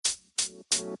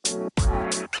In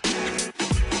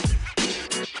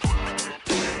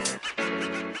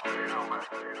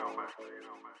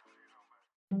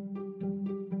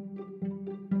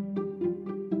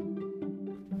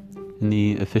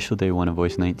the official day one of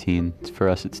Voice 19, for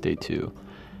us it's day two.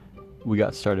 We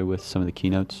got started with some of the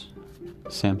keynotes.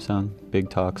 Samsung, big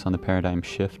talks on the paradigm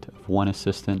shift of one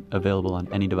assistant available on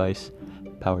any device,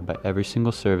 powered by every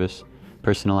single service,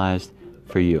 personalized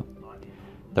for you.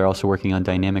 They're also working on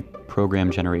dynamic program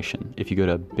generation. If you go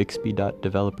to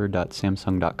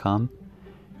bixby.developer.samsung.com,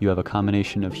 you have a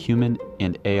combination of human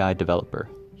and AI developer.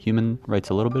 Human writes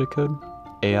a little bit of code,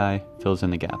 AI fills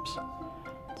in the gaps.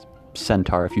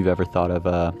 Centaur, if you've ever thought of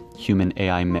a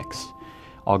human-AI mix,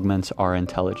 augments our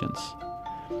intelligence.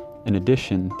 In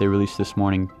addition, they released this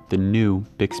morning the new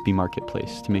Bixby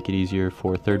Marketplace to make it easier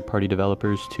for third-party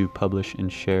developers to publish and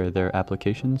share their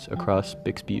applications across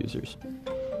Bixby users.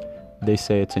 They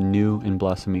say it's a new and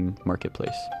blossoming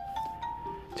marketplace.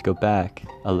 To go back,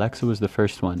 Alexa was the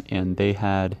first one, and they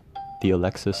had the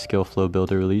Alexa Skill Flow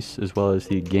Builder release as well as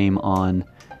the Game On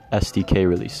SDK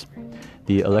release.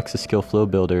 The Alexa Skill Flow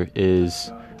Builder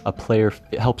is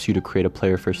it helps you to create a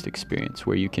player-first experience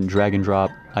where you can drag and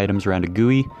drop items around a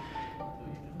GUI,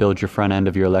 build your front end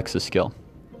of your Alexa skill.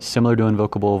 Similar to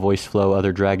Invocable, VoiceFlow,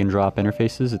 other drag and drop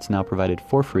interfaces, it's now provided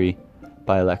for free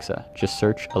by Alexa. Just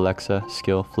search Alexa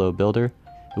Skill Flow Builder.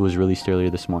 It was released earlier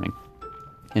this morning.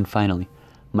 And finally,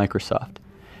 Microsoft.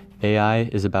 AI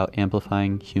is about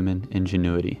amplifying human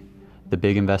ingenuity. The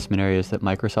big investment areas that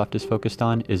Microsoft is focused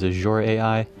on is Azure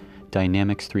AI,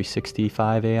 Dynamics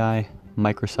 365 AI,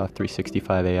 Microsoft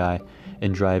 365 AI,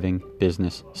 and driving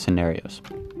business scenarios.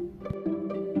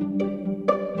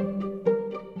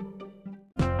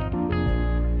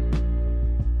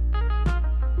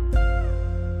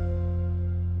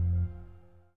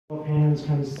 Hands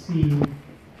kind of see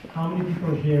how many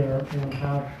people here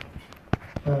have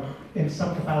in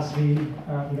some capacity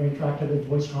interacted with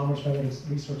voice commerce, whether it's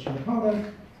researching a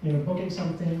product, booking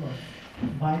something, or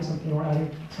buying something, or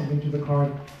adding something to the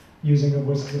cart using a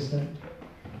voice assistant.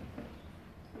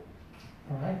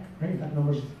 All right, great. That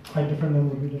number is quite different than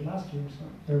what we did last year, so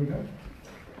there we go.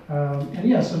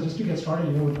 So just to get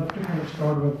started, we'd love to kind of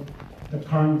start with the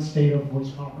current state of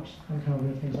voice commerce and kind of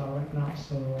where things are right now.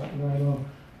 So I know,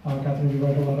 Catherine, you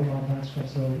write a lot about that stuff,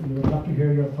 so we would love to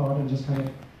hear your thought and just kind of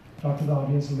talk to the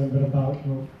audience a little bit about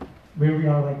where we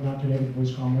are right now today with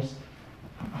voice commerce.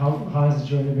 How has the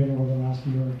journey been over the last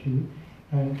year or two,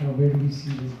 and kind of where do we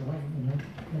see this going?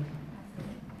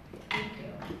 Thank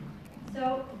you.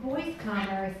 So voice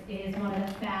commerce is one of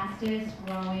the fastest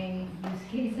growing use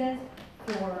cases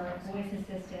for voice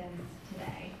assistants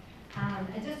today. And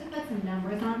just to put some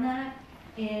numbers on that,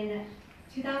 in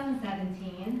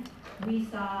 2017, we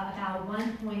saw about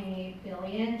 1.8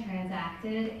 billion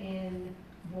transacted in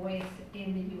voice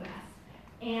in the US.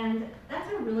 And that's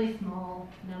a really small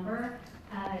number.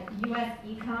 US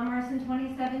e-commerce in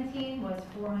 2017 was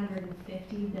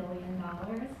 $450 billion.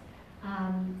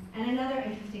 And another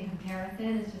interesting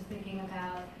comparison is just thinking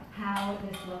about how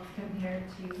this looks compared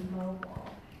to mobile.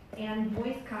 And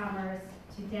voice commerce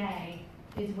today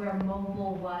is where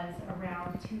mobile was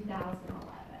around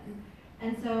 2011.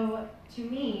 And so, to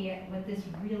me, what this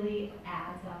really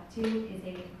adds up to is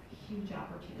a huge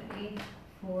opportunity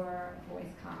for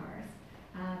voice commerce.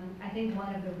 I think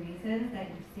one of the reasons that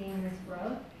you're seeing this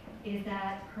growth is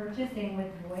that purchasing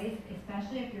with voice,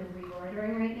 especially if you're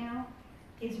reordering right now,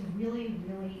 is really,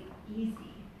 really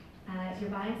easy. If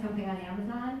you're buying something on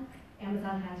Amazon,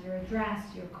 Amazon has your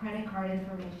address, your credit card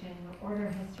information, your order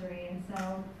history, and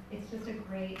so it's just a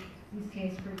great use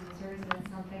case for users, and it's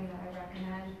something that I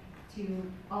recommend to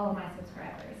all of my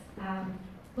subscribers.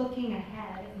 Looking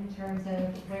ahead in terms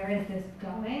of where is this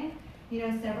going,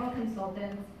 several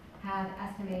consultants have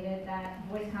estimated that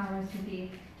voice commerce could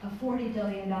be a $40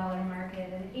 billion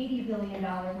market, an $80 billion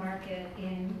market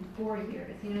in 4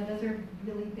 years. Those are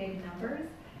really big numbers.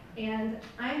 And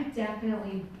I'm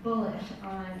definitely bullish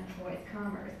on voice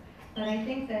commerce. But I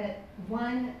think that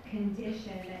one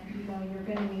condition that you're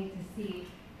going to need to see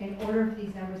in order for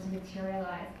these numbers to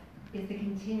materialize is the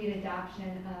continued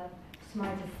adoption of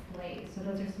smart displays. So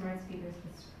those are smart speakers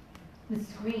with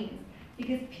screens.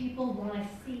 Because people want to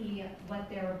see what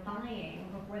they're buying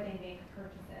before they make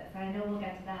purchases. And I know we'll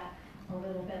get to that a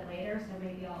little bit later, so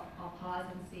maybe I'll pause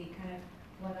and see kind of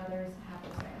what others have to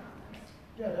say on this.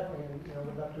 Yeah, definitely. And,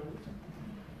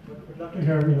 we'd love to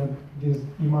hear, this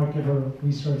eMarketer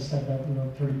research said that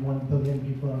 31 billion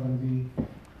people are going to be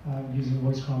using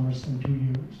voice commerce in 2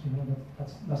 years.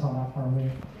 That's not that far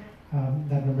away.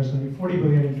 That number is going to be 40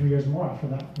 billion in 2 years more after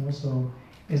that. So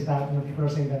is that people are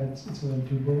saying that it's a little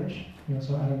too bullish?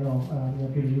 So I don't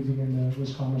know, people using in the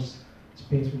voice commerce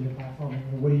space with your platform.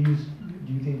 What do you use?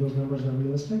 Do you think those numbers are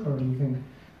realistic, or do you think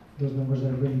those numbers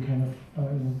are really kind of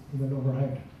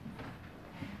overhyped?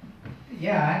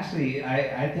 Yeah, actually,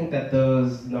 I think that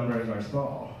those numbers are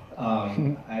small.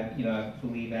 I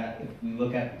believe that if we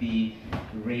look at the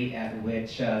rate at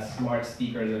which smart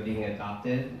speakers are being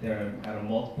adopted, they're at a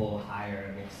multiple higher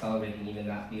and accelerating even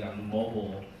that beyond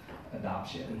mobile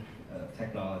adoption of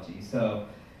technology. So,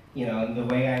 the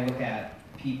way I look at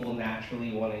people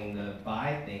naturally wanting to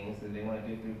buy things, is they want to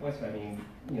do it through voice. I mean,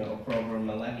 for over a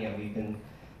millennia, we've been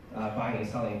buying and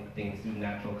selling things through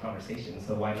natural conversation.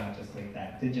 So why not just make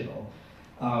that digital?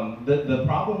 The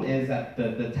problem is that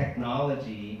the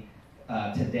technology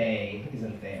today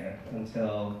isn't there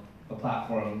until a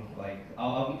platform like,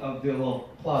 I'll do a little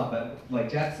plug, but like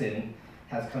Jetson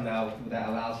has come out that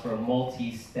allows for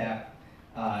multi-step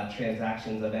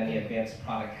transactions of any advanced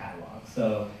product catalog.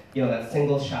 So, that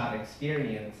single shot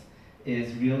experience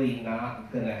is really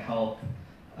not gonna help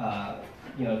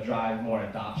drive more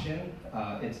adoption.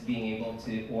 It's being able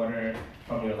to order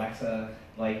from your Alexa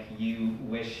like you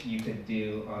wish you could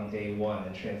do on day one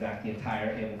and transact the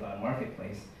entire Amazon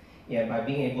marketplace. And by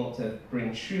being able to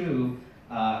bring true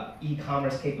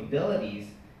e-commerce capabilities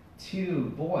to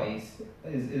voice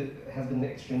has been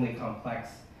extremely complex,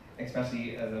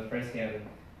 especially as a first-hand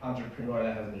entrepreneur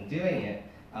that has been doing it.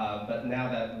 But now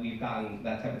that we've gotten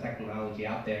that type of technology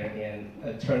out there in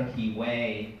a turnkey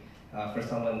way for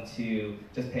someone to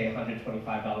just pay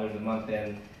 $125 a month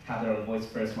and have their own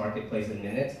voice-first marketplace in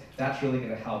minutes, that's really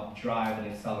going to help drive and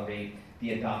accelerate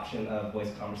the adoption of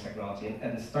voice commerce technology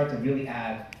and start to really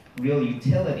add real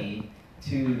utility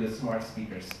to the smart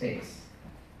speaker space.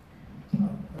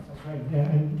 That's right. Yeah,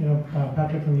 and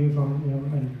Patrick, from you,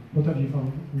 and both of you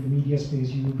from the media space,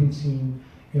 you've been seeing,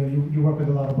 you work with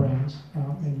a lot of brands,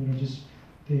 and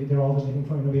they're always looking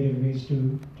for innovative ways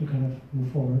to kind of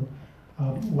move forward.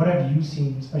 What have you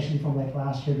seen, especially from like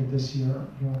last year to this year?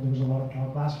 There was a lot of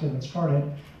talk last year that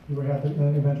started. You were at the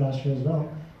event last year as well.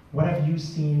 What have you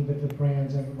seen with the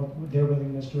brands and what their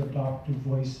willingness to adopt to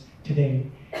voice today?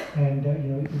 And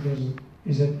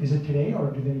is it today,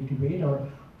 or do they need to wait, or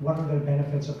what are the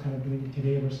benefits of kind of doing it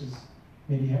today versus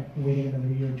maybe waiting another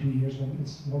year or 2 years when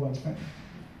it's more widespread?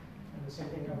 And the same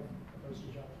thing goes to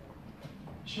John.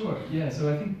 Sure. Yeah.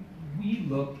 So I think we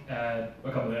look at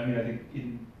a couple of. I mean, I think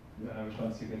in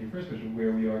response to your first question,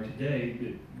 where we are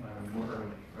today, we're early,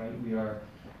 right? We are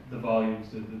the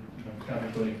volumes, the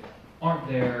commerce building aren't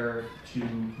there to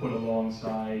put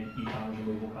alongside e-commerce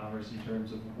or mobile commerce in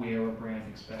terms of where a brand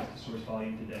expects to source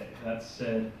volume today. That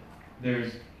said,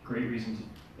 there's great reason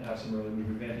to have some early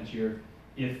mover advantage here,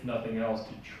 if nothing else,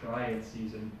 to try and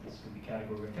seize, and this could be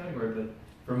category by category, but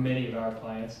for many of our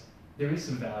clients, there is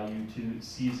some value to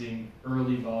seizing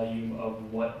early volume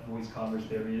of what voice commerce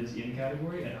there is in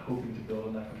category and hoping to build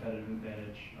on that competitive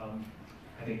advantage.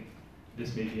 I think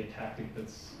this may be a tactic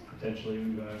that's potentially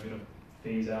going to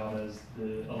phase out as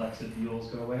the Alexa deals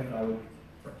go away, but I would,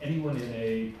 for anyone in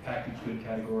a packaged good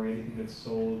category, anything that's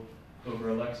sold over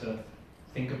Alexa,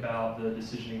 think about the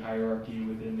decisioning hierarchy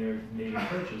within their native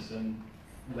purchase, and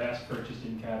last purchased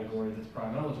in category that's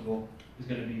Prime eligible is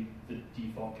going to be the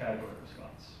default category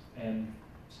response. And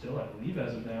still, I believe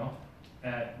as of now,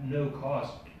 at no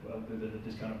cost other than a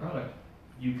discounted product,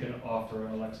 you can offer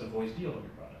an Alexa voice deal on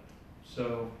your product.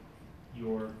 So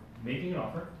you're making an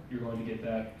offer, you're going to get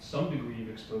that some degree of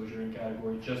exposure in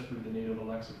category just through the native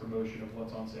Alexa promotion of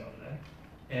what's on sale today.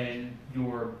 And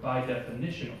you're, by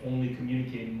definition, only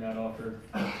communicating that offer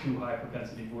to high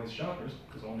propensity voice shoppers,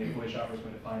 because only a voice shopper is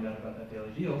going to find out about that daily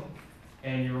deal.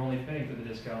 And you're only paying for the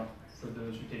discount for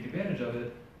those who take advantage of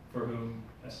it, for whom,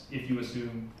 if you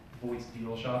assume voice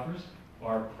deal shoppers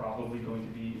are probably going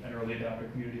to be an early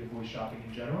adopter community of voice shopping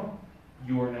in general,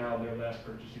 you are now their last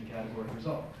purchase in category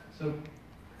result. So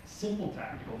simple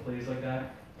tactical plays like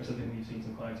that are something we've seen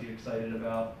some clients get excited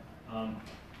about. I'm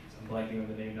blanking on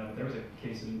the name now, but there was a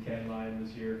case in Cannes Lion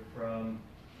this year from,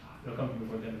 it'll come to me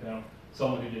before the end of the panel,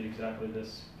 someone who did exactly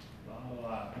this.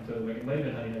 I'm totally making, it might have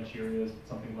been Honey Nut Cheerios,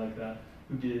 something like that,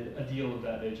 who did a deal of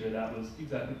that nature. That was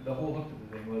exactly, the whole hook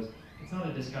of the thing was, it's not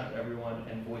a discount to everyone,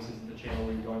 and voice isn't the channel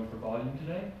where you're going for volume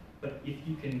today, but if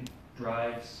you can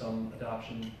drive some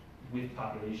adoption with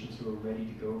populations who are ready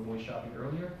to go voice shopping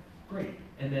earlier, great.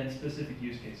 And then specific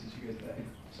use cases, you guys, I think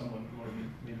someone who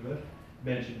wanted me to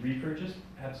mentioned repurchase,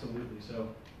 absolutely. So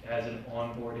as an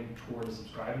onboarding toward a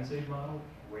subscribe and save model,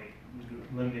 great.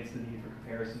 Eliminates the need for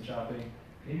comparison shopping.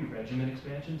 Maybe regimen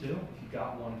expansion too. If you've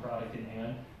got one product in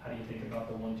hand, how do you think about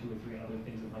the 1, 2, or 3 other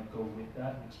things that might go with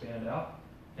that and expand out?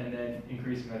 And then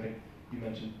increasing, I think, You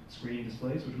mentioned screen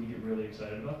displays, which we get really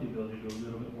excited about, the ability to do a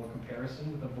little bit more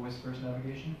comparison with a voice-first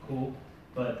navigation, cool.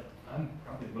 But I'm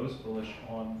probably most bullish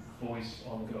on voice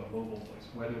on the go, mobile voice,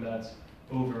 whether that's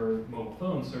over mobile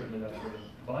phones, certainly that's where the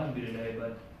volume will be today,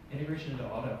 but integration into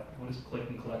auto. What does click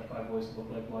and collect by voice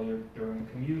look like while you're during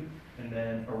a commute and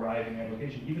then arriving at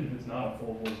location, even if it's not a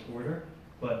full voice order,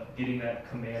 but getting that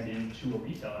command into a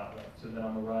retail outlet so that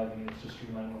I'm arriving and it's just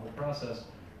streamlining the whole process,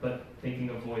 but thinking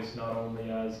of voice not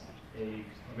only as or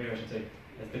maybe I should say,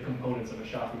 as the components of a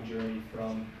shopping journey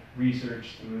from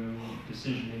research through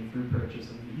decisioning, through purchase,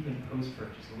 and even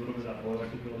post-purchase, a little bit of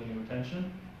loyalty building and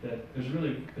retention, that there's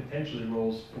really potentially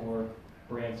roles for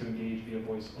brands to engage via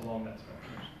voice along that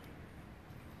spectrum.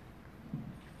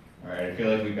 All right, I feel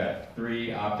like we've got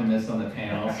 3 optimists on the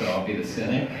panel, so I'll be the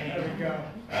cynic. There we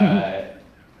go.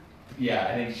 Yeah,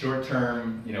 I think short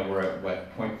term, we're at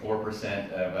what,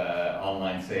 0.4% of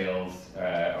online sales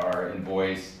are in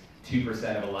voice.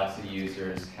 2% of Alexa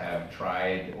users have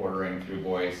tried ordering through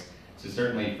voice. So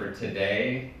certainly for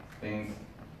today, things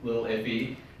a little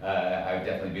iffy. I would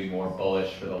definitely be more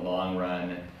bullish for the long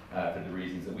run for the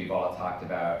reasons that we've all talked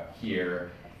about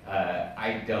here.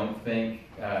 I don't think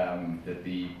that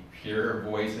the pure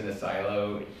voice in a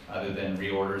silo, other than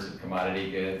reorders of commodity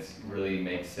goods, really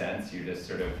makes sense. You're just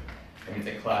sort of, it's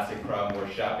a classic problem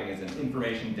where shopping is an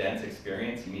information-dense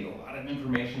experience. You need a lot of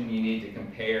information you need to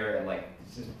compare, and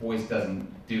just voice doesn't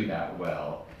do that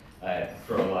well.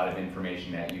 Throw a lot of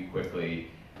information at you quickly.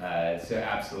 So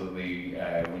absolutely,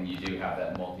 when you do have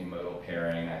that multimodal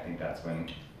pairing, I think that's when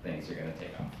things are going to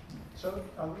take off. So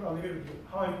I'll leave it with you.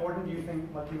 How important do you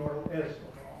think multimodal is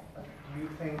overall? Do you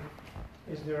think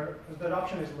the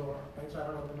adoption is lower, right? So I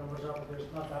don't know what the numbers are, but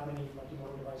there's not that many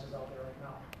multimodal devices out there right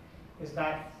now.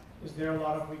 Is there a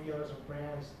lot of retailers or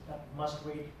brands that must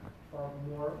wait for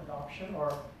more adoption,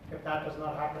 or if that does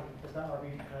not happen, are we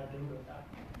kind of doomed with that?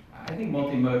 I think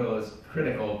multimodal is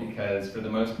critical because for the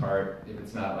most part, if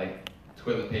it's not like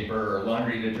toilet paper or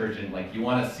laundry detergent, you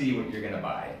want to see what you're going to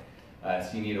buy.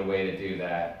 So you need a way to do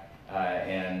that.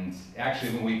 And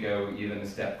actually when we go even a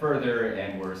step further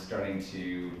and we're starting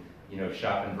to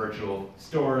shop in virtual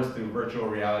stores through virtual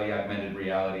reality, augmented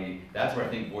reality, that's where I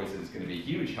think voice is going to be a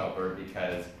huge helper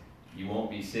because you won't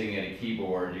be sitting at a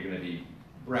keyboard, you're going to be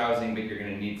browsing, but you're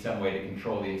going to need some way to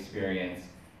control the experience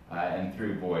and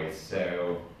through voice.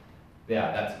 So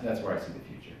yeah, that's where I see the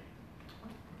future.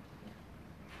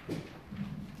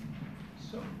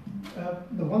 So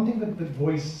the one thing with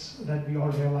voice that we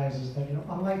all realize is that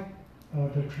unlike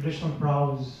the traditional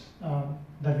browse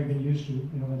that we've been used to,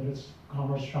 whether it's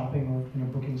commerce, shopping, or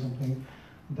booking something,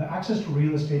 the access to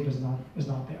real estate is not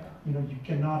there. You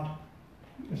cannot,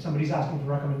 if somebody's asking for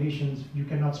recommendations, you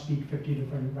cannot speak 50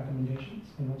 different recommendations.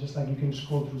 Just like you can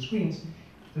scroll through screens,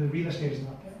 the real estate is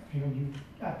not there. You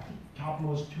at the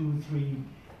topmost 2-3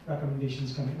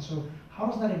 recommendations come in. So how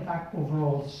does that impact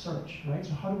overall search, right?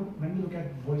 So when we look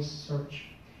at voice search,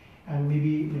 and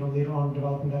maybe later on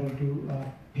developing that into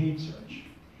paid search.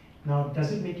 Now,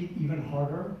 does it make it even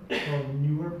harder for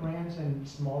newer brands and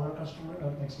smaller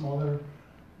smaller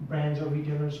brands or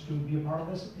retailers to be a part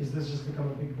of this? Is this just become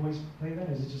a big voice play then?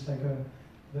 Is it just like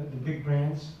the big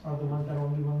brands are the ones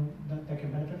that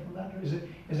can benefit from that? Or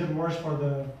is it worse for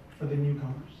the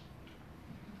newcomers?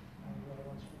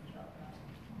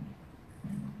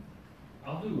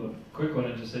 I'll do a quick one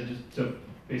and just say, just to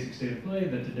basic state of play,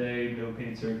 that today no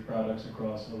paid search products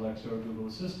across Alexa or Google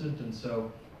Assistant, and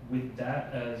so with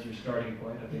that as your starting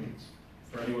point, I think it's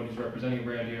for anyone who's representing a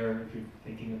brand here, if you're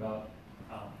thinking about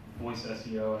voice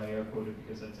SEO, and I air quote it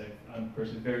because I'm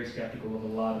personally very skeptical of a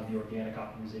lot of the organic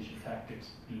optimization tactics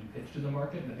being pitched in the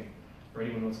market, and I think for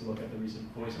anyone who wants to look at the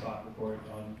recent VoiceBot report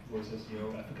on voice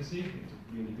SEO efficacy, it's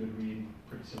a really good read,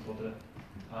 pretty simple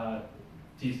to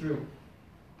tease through.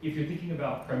 If you're thinking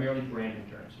about primarily branded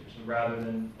terms here, so rather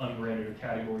than unbranded or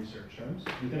category search terms,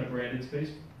 within a branded space,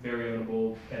 very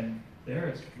ownable, and there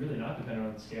it's really not dependent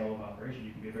on the scale of operation.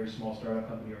 You can be a very small startup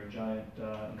company or a giant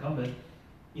incumbent.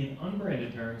 In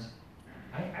unbranded terms,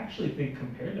 I actually think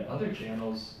compared to other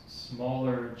channels,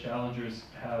 smaller challengers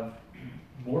have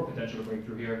more potential to break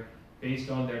through here based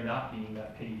on there not being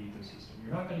that paid ecosystem.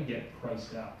 You're not going to get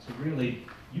priced out. So really,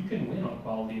 you can win on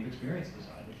quality of experience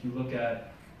design. If you look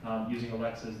at using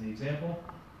Alexa as the example,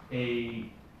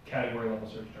 a category level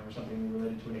search term or something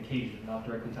related to an occasion, not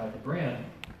directly tied to brand,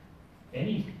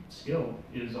 any skill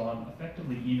is on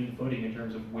effectively even footing in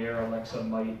terms of where Alexa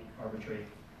might arbitrate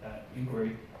that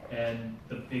inquiry. And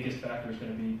the biggest factor is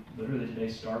going to be literally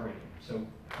today's star rating. So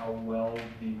how well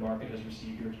the market has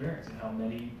received your experience and how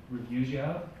many reviews you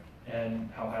have and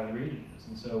how highly rated it is.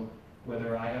 And so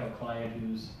whether I have a client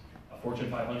who's a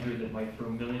Fortune 500 that might throw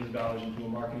millions of dollars into a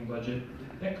marketing budget,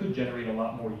 that could generate a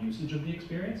lot more usage of the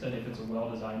experience. And if it's a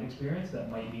well-designed experience, that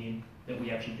might mean that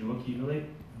we actually do accumulate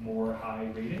more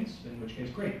high ratings, in which case,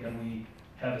 great. Then we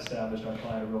have established our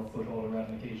client a real foothold around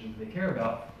the occasions they care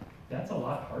about. That's a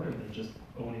lot harder than just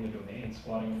owning a domain,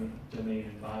 squatting a domain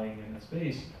and buying in a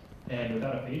space. And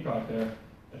without a paid product there,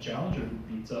 a challenger who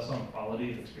beats us on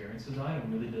quality of experience design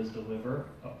and really does deliver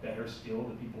a better skill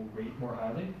that people rate more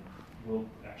highly will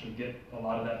actually get a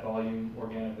lot of that volume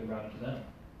organically routed to them.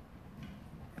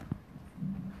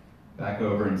 Back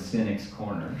over in Cynic's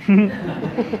corner.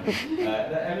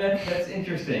 That's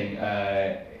interesting.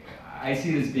 I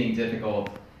see this being difficult.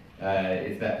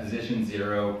 It's that position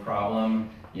zero problem.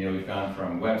 You know, we've gone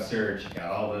from web search, you got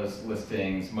all those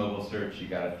listings, mobile search, you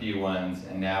got a few ones,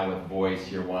 and now with voice,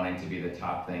 you're wanting to be the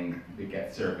top thing that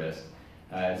gets surfaced.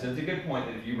 So it's a good point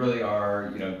that if you really are,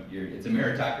 you know, it's a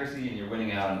meritocracy and you're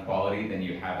winning out on quality, then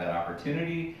you have that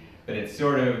opportunity. But it's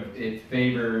it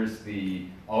favors the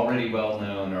already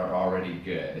well-known or already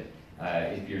good.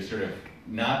 If you're sort of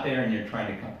not there and you're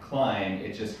trying to climb,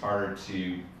 it's just harder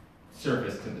to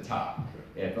surface to the top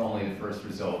if only the first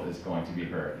result is going to be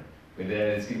heard. But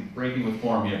it's breaking with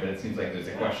form here, but it seems like there's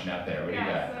a question out there. What do you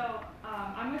got? So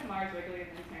I'm with Mars Wrigley as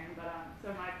an intern, but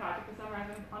so my project is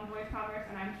summarized on voice commerce,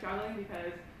 and I'm struggling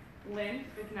because Lindt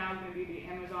is now going to be the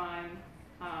Amazon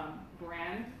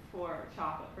brand for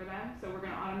chocolate for them. So we're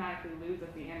going to automatically lose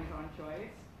at the Amazon choice,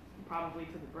 probably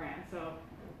to the brand. So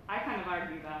I kind of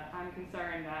argue that I'm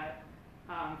concerned that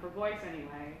for voice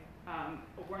anyway,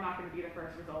 we're not going to be the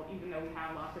first result, even though we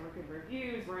have lots of good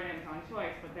reviews. We're an Amazon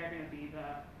choice, but they're going to be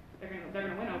they're going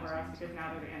to win over us because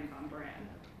now they're the Amazon brand,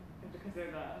 because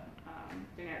they're the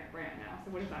generic brand now.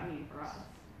 So what does that mean for us?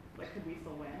 Like, could we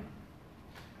still win?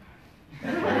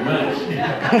 Very much.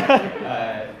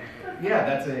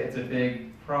 Yeah, it's a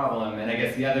big problem. And I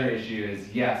guess the other issue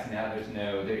is, yes, now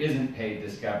there isn't paid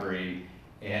discovery,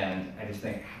 and I just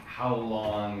think, how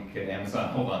long could Amazon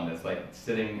hold on this? Like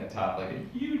sitting atop like a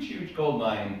huge, huge gold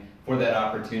mine for that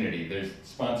opportunity. There's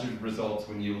sponsored results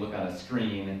when you look on a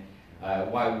screen.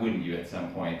 Why wouldn't you at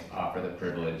some point offer the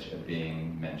privilege of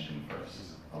being mentioned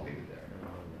first? I'll leave it there.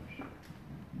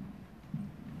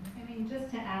 I mean,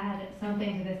 just to add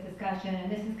something to this discussion,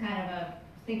 and this is kind of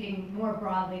thinking more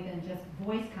broadly than just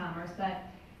voice commerce, but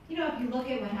you know, if you look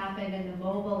at what happened in the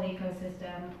mobile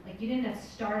ecosystem, like you didn't have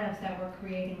startups that were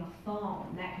creating a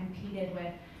phone that competed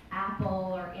with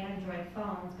Apple or Android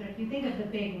phones, but if you think of the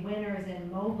big winners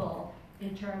in mobile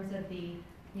in terms of the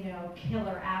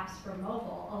killer apps for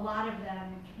mobile, a lot of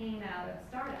them came out of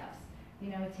startups. You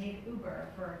know, take Uber,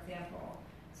 for example.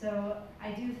 So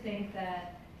I do think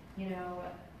that,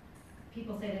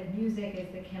 people say that music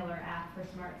is the killer app for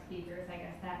smart speakers. I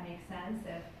guess that makes sense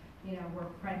if, we're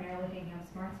primarily thinking of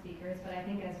smart speakers, but I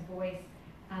think as voice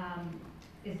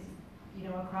is,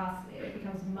 across, it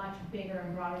becomes much bigger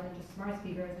and broader than just smart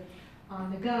speakers. It's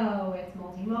on the go, it's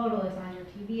multimodal, it's on your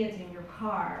TV, it's in your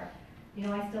car.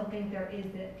 I still think there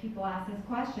is that people ask this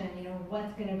question,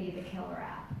 what's going to be the killer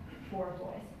app for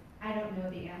voice? I don't know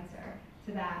the answer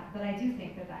to that, but I do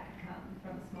think that could come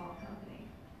from a small company.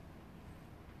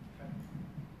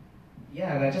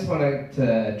 Yeah, and I just wanted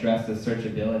to address the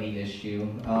searchability issue.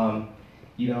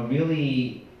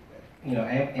 Really,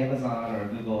 Amazon or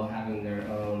Google having their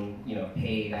own,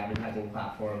 paid advertising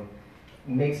platform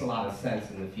makes a lot of sense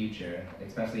in the future,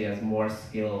 especially as more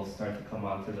skills start to come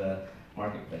onto the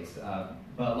marketplace.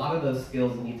 But a lot of those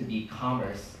skills need to be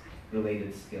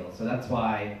commerce-related skills. So that's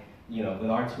why, with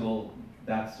our tool,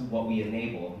 that's what we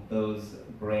enable, those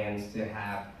brands to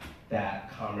have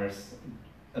that commerce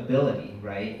ability,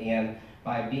 right? And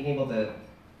by being able to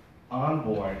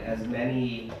onboard as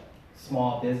many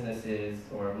small businesses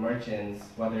or merchants,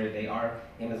 whether they are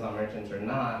Amazon merchants or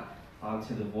not,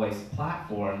 onto the voice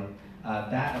platform,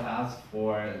 that allows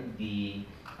for the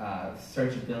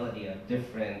searchability of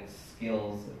different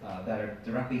skills that are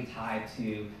directly tied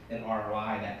to an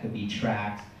ROI that could be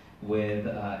tracked with,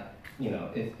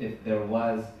 if there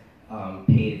was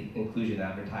paid inclusion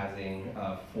advertising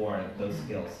for those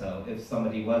skills. So if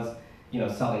somebody was,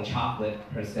 selling chocolate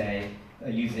per se,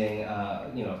 using,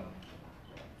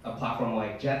 a platform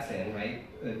like Jetson, right?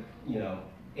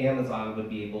 Amazon would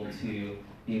be able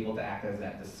to act as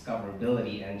that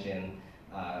discoverability engine,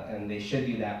 and they should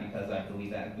do that because I believe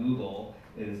that Google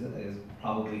is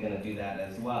probably going to do that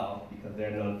as well because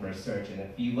they're known for search. And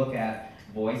if you look at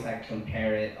voice, I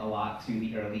compare it a lot to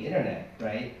the early internet,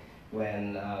 right?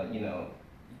 When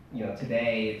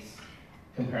today it's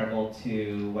comparable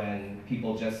to when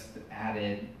people just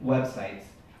added websites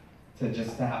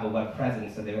to have a web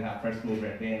presence, so they would have first mover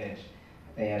advantage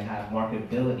and have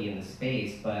marketability in the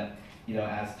space. But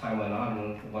as time went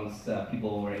on, once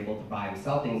people were able to buy and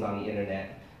sell things on the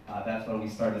internet, that's when we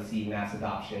started to see mass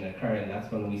adoption occur, and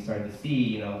that's when we started to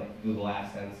see, like Google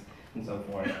AdSense and so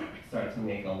forth start to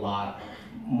make a lot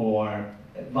more,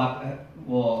 it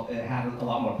had a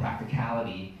lot more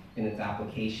practicality in its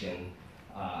application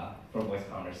for voice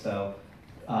commerce. So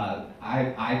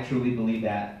I truly believe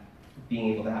that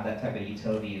being able to have that type of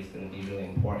utility is going to be really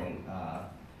important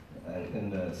in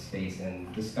the space,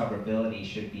 and discoverability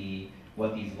should be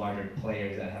what these larger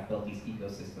players that have built these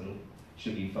ecosystems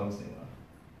should be focusing on.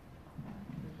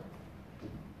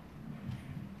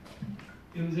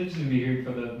 It was interesting to be here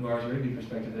from the Mars Wrigley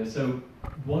perspective there. So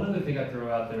one other thing I throw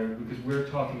out there, because we're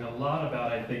talking a lot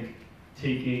about, I think,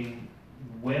 taking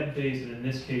web-based, and in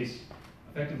this case,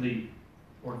 effectively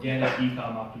organic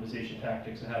e-com optimization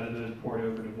tactics, and how do those port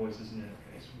over to voice as an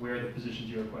interface, where the positions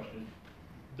your question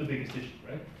is the biggest issue,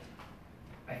 right?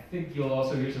 I think you'll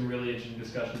also hear some really interesting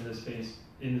discussion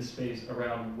in this space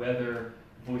around whether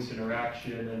voice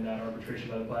interaction and that arbitration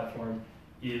by the platform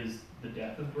is the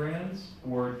death of brands,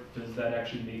 or does that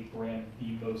actually make brand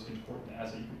the most important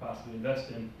asset you could possibly invest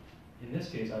in? In this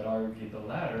case, I'd argue the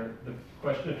latter. The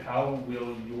question of how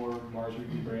will your Mars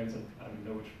Wrigley brands, and I don't even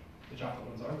know which the chocolate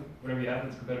ones are, but whatever you have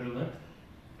that's competitor to Lindt,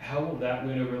 how will that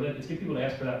win over Lindt? It's get people to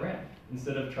ask for that brand,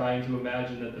 instead of trying to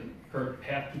imagine that the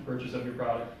path to purchase of your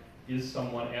product is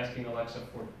someone asking Alexa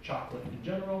for chocolate in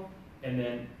general, and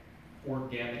then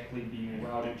organically being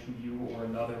routed to you or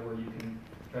another, where you can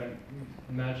try to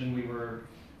imagine we were,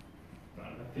 I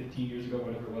don't know, 15 years ago,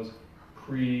 whatever it was,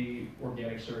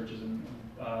 pre-organic search as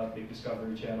a big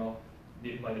discovery channel.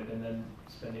 It might have been then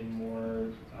spending more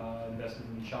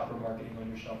investment in shopper marketing on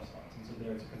your shelf spots, and so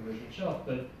there it's a conversion shelf,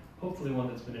 but hopefully one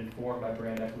that's been informed by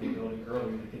brand equity building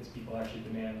earlier that gets people actually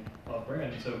demand of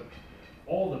brand. And so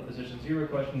all the positions, zero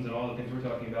questions, and all the things we're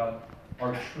talking about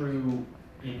are true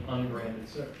in unbranded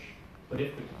search. But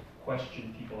if the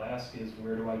question people ask is,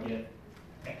 where do I get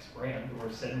X brand,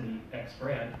 or send me X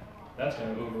brand, that's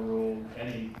going to overrule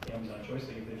any Amazon choice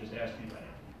thing if they just ask you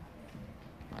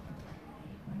that.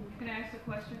 Can I ask a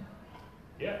question?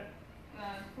 Yeah.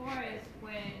 As far as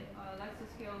when Alexa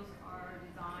skills are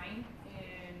designed,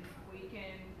 and we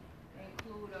can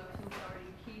include up to 30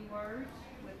 keywords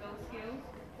with those skills,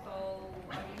 so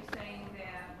are you saying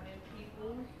that when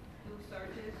people do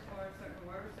searches for certain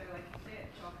words, say like you said,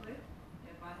 chocolate,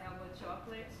 if I have a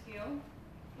chocolate skill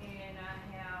and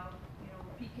I have,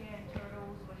 pecan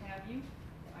turtles, what have you,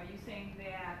 are you saying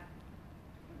that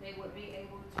they would be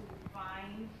able to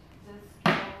find the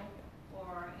skill,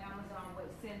 or Amazon would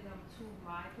send them to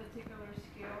my particular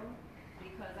skill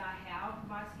because I have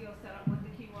my skill set up with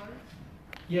the keywords?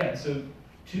 Yeah, so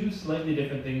two slightly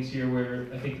different things here, where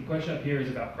I think the question up here is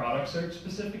about product search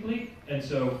specifically. And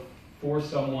so for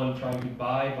someone trying to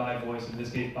buy by voice, in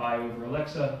this case buy over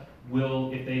Alexa,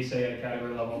 if they say at a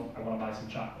category level, I want to buy some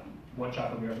chocolate, what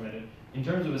chocolate we recommended. In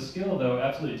terms of a skill though,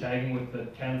 absolutely tagging with the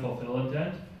can fulfill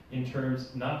intent, in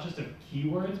terms not just of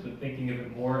keywords, but thinking of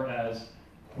it more as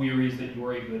queries that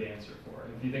you're a good answer for.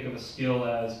 If you think of a skill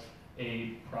as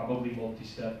a probably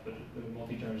multi-step, but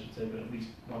multi-turn I should say, but at least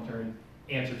one turn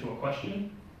answer to a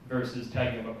question, versus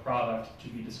tagging of a product to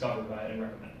be discovered by and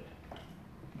recommended.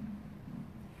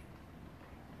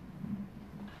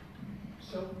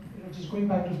 So, just going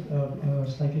back to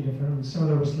slightly different,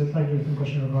 similar but slightly different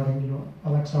question regarding,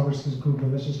 Alexa versus Google.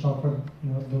 Let's just talk for,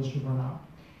 those two for now.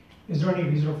 Is there any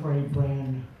reason for a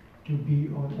brand to be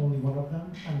on only one of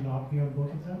them and not be on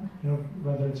both of them?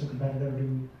 Whether it's a competitor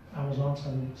to Amazon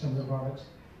selling similar products,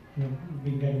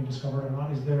 being getting discovered or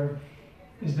not. Is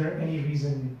there any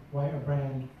reason why a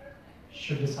brand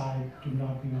should decide to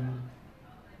not be on?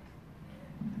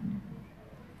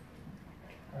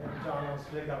 John wants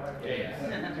to take that right away.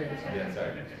 Yeah,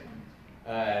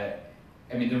 sorry.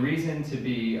 I mean, the reason to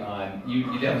be on, you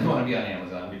definitely want to be on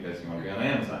Amazon because you want to be on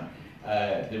Amazon.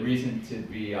 The reason to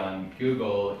be on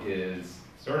Google is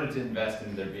sort of to invest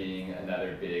in there being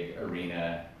another big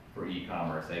arena for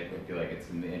e-commerce. I feel like it's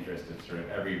in the interest of sort of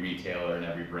every retailer and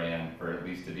every brand for at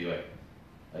least to be like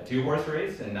a 2-horse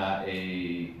race and not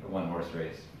a 1-horse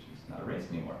race, which is not a race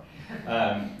anymore.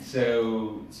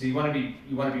 So you want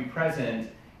to be present,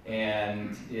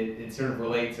 and it sort of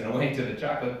relates in a way to the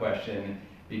chocolate question,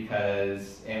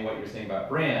 and what you're saying about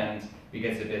brand,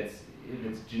 because if it's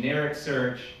generic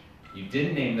search, you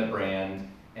didn't name the brand,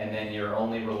 and then you're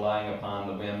only relying upon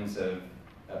the whims of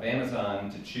Amazon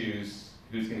to choose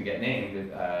who's going to get named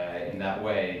in that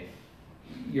way,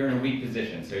 you're in a weak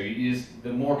position. So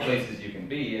the more places you can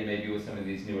be, and maybe with some of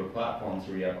these newer platforms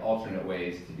where you have alternate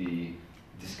ways to be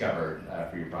discovered,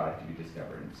 for your product to be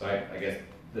discovered. So I guess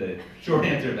the short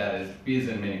answer to that is be as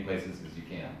in many places as you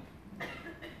can.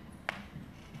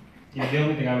 Yeah, the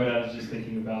only thing I would add is just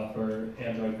thinking about for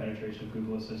Android penetration of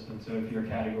Google Assistant. So if you're a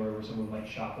category where someone might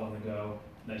shop on the go,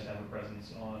 nice to have a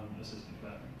presence on Assistant for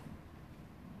that.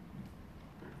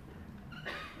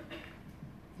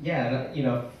 Yeah,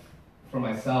 for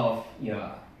myself,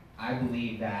 I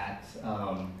believe that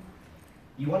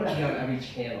you want to be on every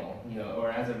channel,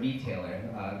 or as a retailer,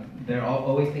 they're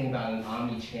always thinking about an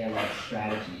omni-channel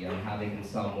strategy on how they can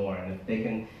sell more, and if they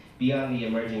can be on the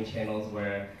emerging channels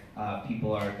where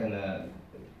people are gonna,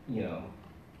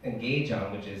 engage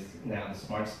on, which is now the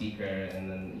smart speaker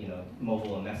and then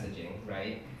mobile and messaging,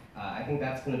 right? I think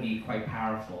that's going to be quite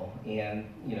powerful, and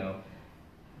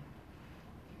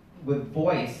with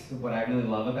voice, what I really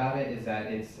love about it is that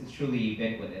it's truly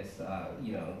ubiquitous.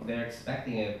 They're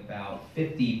expecting about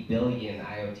 50 billion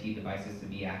IoT devices to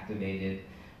be activated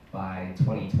by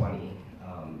 2020,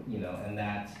 and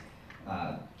that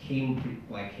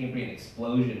Cambrian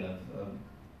explosion of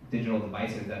digital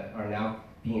devices that are now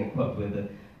being equipped with a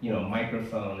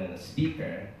microphone and a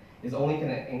speaker is only going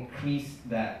to increase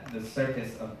the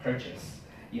surface of purchase.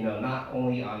 Not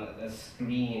only on a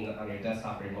screen on your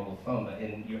desktop or your mobile phone, but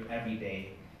in your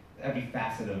every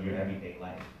facet of your everyday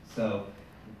life. So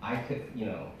I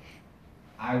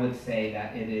would say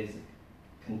that it is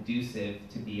conducive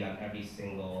to be on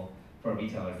for a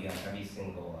retailer to be on every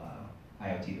single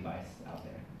IoT device out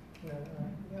there.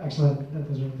 Yeah, excellent.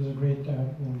 Those are great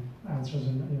answers,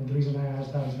 and the reason I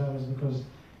asked that as well is because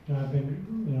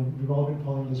we've all been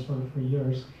following this for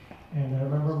years. And I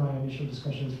remember my initial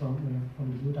discussions from the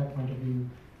Blue Tech point of view,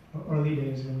 early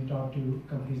days when we talked to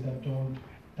companies that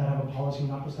have a policy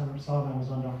not to sell on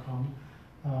Amazon.com,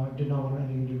 did not want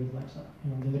anything to do with Alexa.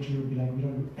 They literally would be like, we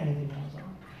don't do anything on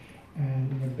Amazon.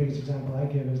 And the biggest example I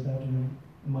give is that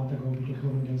a month ago we took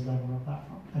Bloomingdale's live on our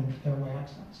platform, and they're on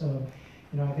Alexa. So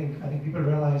I think people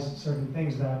realize certain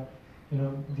things that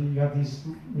you have these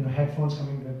headphones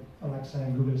coming with Alexa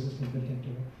and Google Assistant built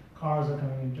into it. Cars are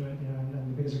coming into it, and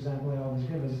the biggest example I always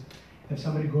give is if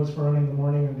somebody goes for a run in the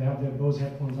morning and they have their Bose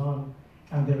headphones on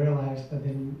and they realize that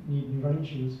they need new running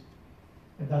shoes,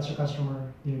 if that's your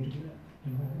customer, you need to do that.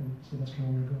 And so that's kind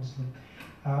of where it goes. So,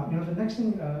 the next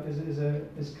thing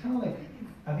is kind of like,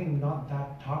 I think not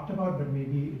that talked about, but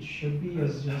maybe it should be,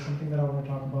 is something that I want to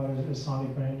talk about is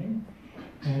sonic branding,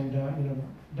 and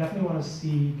definitely want to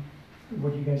see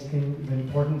what you guys think the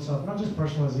importance of not just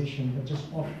personalization, but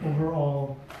just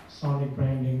overall sonic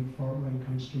branding for when it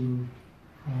comes to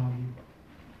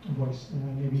voice.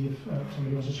 And maybe if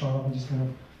somebody wants to start off and just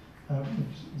kind of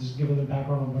just give a little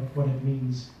background on what it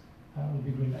means, would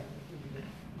be great.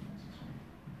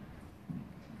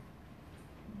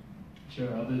 Sure.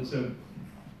 So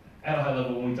at a high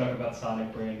level, when we talk about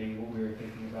sonic branding, what we were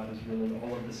thinking about is really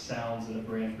all of the sounds that a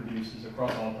brand produces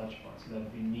across all touch points. So that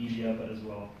would be media, but as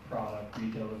well product,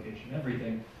 retail location,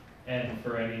 everything. And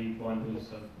for anyone who's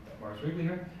Mars Wrigley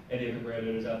here, any of the brand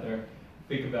owners out there,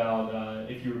 think about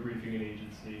if you were briefing an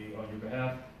agency on your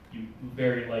behalf, you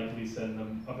very likely send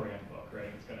them a brand book, right?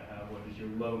 It's going to have what is your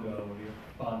logo, what are your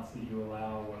fonts that you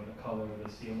allow, what are the color of the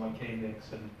CMYK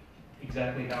mix, and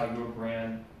exactly how your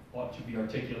brand ought to be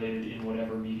articulated in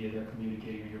whatever media they're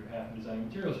communicating on your behalf and designing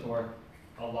materials for.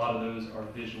 A lot of those are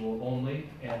visual only,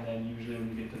 and then usually when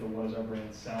you get to the what does our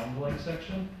brand sound like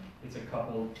section, it's a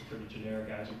couple pretty generic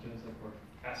adjectives like we're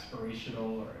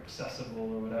aspirational or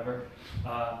accessible or whatever.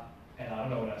 And I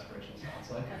don't know what aspirational sounds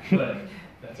like, but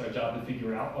that's our job to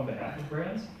figure out on behalf of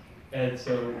brands. And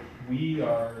so we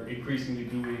are increasingly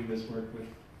doing this work with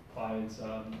clients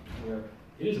where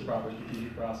it is a proper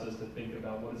strategic process to think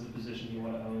about what is the position you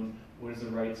want to own, what is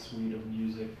the right suite of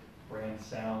music, brand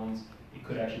sounds. It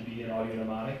could actually be an audio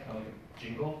mnemonic, kind of like a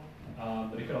jingle,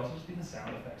 but it could also just be the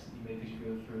sound effects that you make as you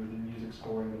go through, the music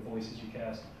scoring, the voices you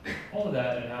cast, all of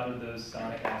that, and how do those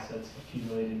sonic assets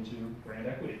accumulate into brand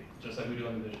equity, just like we do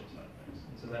on the visual side of things.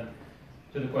 And so then,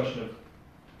 to the question of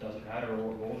does it matter or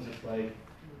what role does it play,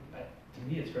 to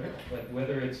me it's critical. Like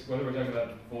whether we're talking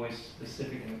about voice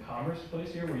specific in the commerce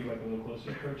place here, where you might be a little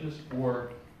closer to purchase,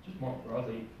 or just more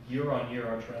broadly, year on year,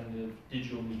 our trend of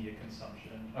digital media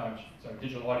consumption,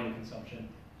 digital audio consumption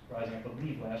is rising. I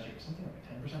believe last year something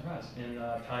like a 10% rise in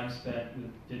time spent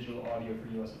with digital audio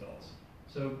for U.S. adults.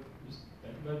 So just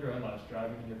think about your own lives,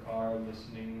 driving in your car,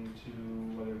 listening to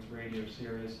whether it's radio or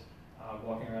Sirius,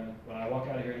 walking around. When I walk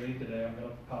out of here and leave today, I'm going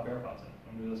to pop AirPods in.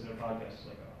 I'm going to listen to podcasts as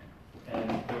I go.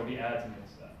 And there will be ads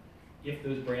against that. If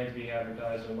those brands being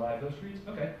advertised are live host reads,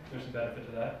 okay, there's some benefit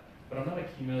to that. But I'm not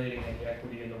accumulating any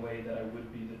equity in the way that I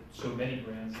would be that so many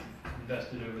brands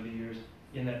invested over the years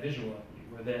in that visual equity,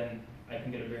 where then I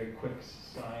can get a very quick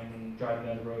sign when driving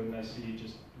down the road and I see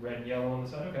just red and yellow on the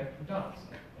side, okay, McDonald's.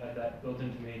 I had that built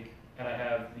into me and I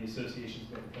have the associations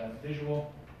with that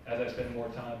visual. As I spend more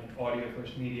time in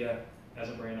audio-first media, as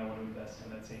a brand, I want to invest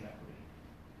in that same equity.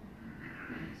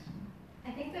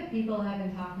 I think that people have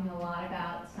been talking a lot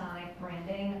about sonic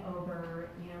branding over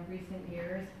recent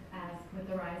years as with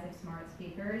the rise of smart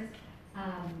speakers.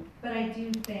 But I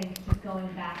do think, just going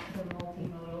back to the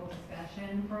multimodal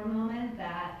discussion for a moment,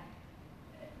 that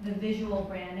the visual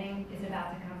branding is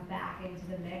about to come back into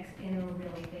the mix in a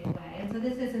really big way. And so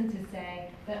this isn't to say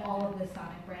that all of the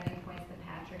sonic branding points that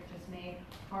Patrick just made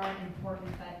aren't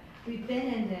important, but we've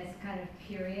been in this kind of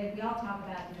period. We all talk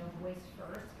about voice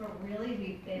first, but really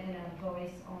we've been in a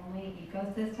voice only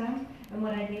ecosystem. And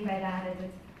what I mean by that is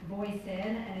it's voice in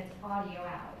and it's audio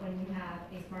out when you have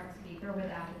a smart speaker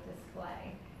without a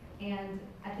display. And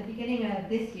at the beginning of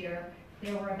this year,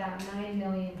 there were about 9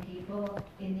 million people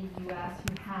in the US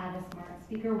who had a smart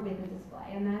speaker with a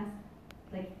display, and that's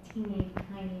like teeny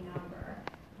tiny number.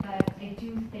 But I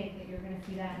do think that you're going to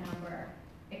see that number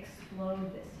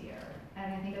explode this year.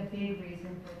 And I think a big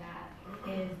reason for that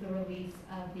is the release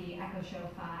of the Echo Show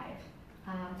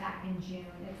 5 back in June.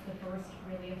 It's the first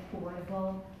really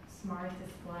affordable smart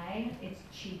display. It's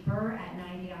cheaper at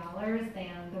 $90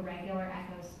 than the regular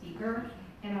Echo speaker.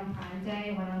 And on Prime Day,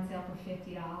 it went on sale for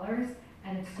 $50,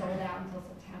 and it's sold out until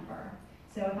September.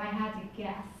 So if I had to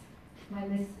guess,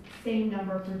 when this same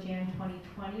number for Jan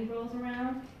 2020 rolls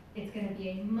around, it's going to be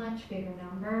a much bigger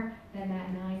number than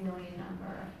that 9 million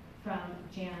number from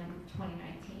Jan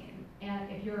 2019. And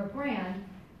if you're a brand,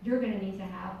 you're going to need to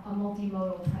have a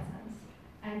multimodal presence.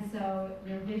 And so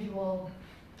your visual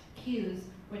cues,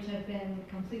 which have been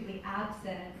completely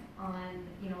absent on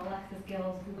Alexa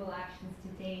skills, Google Actions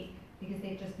to date, because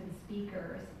they've just been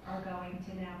speakers, are going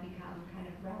to now become kind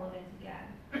of relevant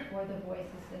again for the voice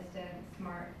assistant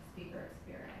smart speaker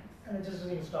experience. And it just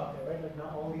doesn't even stop there, right? Like now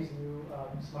all these new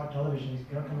smart televisions,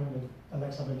 they're coming with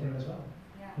Alexa built in as well.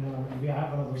 Yeah. We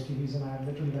have one of those TVs, and I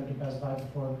literally went to Best Buy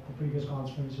before the previous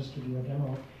conference just to do a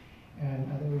demo.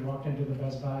 And I think we walked into the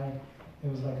Best Buy, it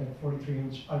was like a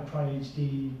 43-inch Ultra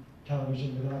HD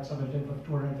television with Alexa built in for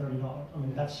 $230. I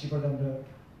mean, that's cheaper than the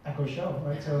Echo Show,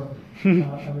 right? So, I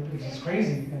mean, it's just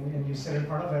crazy. And you sit in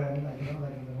front of it, and like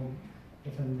the whole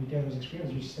different retailers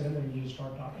experience, you sit in there and you just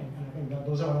start talking. And I think that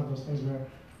those are one of those things where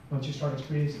once you start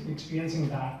experiencing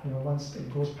that, once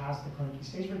it goes past the clunky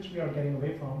stage, which we are getting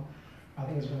away from, I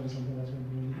think it's going to be something that's going to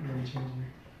be really, really changing.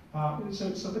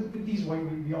 So with these,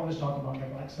 we always talk about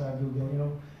like Alexa,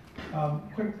 Google,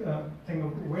 quick thing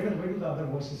of where do the other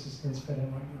voice assistants fit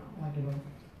in right now? Like,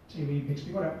 Siri,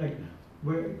 Bixby, whatever. Like,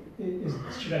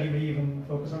 should anybody even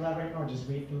focus on that right now, or just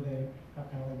wait till they have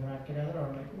kind of like their act together, or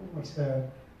like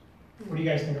what do you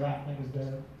guys think of that? Like, is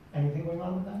there anything going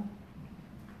on with that?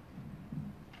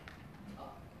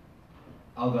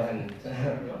 I'll go ahead and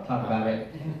talk about it.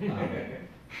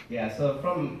 Yeah, so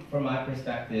from my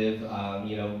perspective,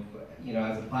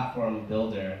 as a platform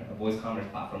builder, a voice commerce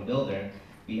platform builder,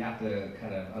 we have to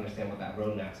kind of understand what that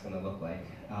roadmap's going to look like.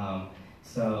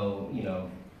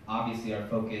 Obviously our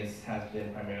focus has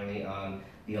been primarily on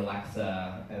the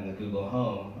Alexa and the Google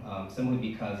Home, simply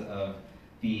because of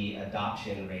the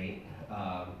adoption rate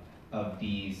of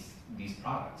these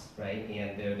products, right?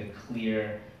 And they're the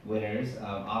clear winners.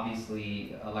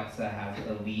 Obviously, Alexa has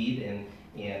a lead,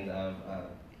 and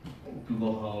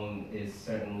Google Home is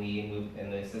certainly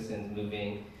and the assistant's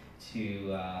moving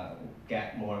to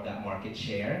get more of that market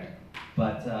share.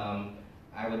 But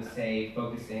I would say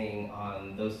focusing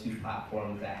on those two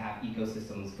platforms that have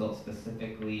ecosystems built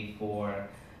specifically for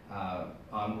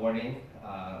onboarding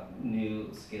new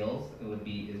skills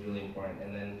is really important.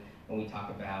 And then when we talk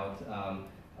about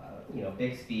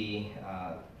Bixby,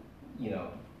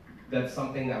 that's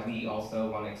something that we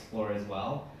also want to explore as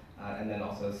well. And then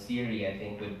also Siri, I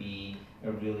think, would be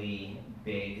a really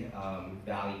big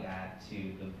value add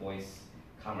to the voice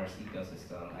commerce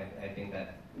ecosystem. I think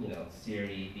that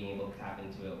Siri being able to tap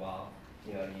into it while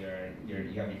you have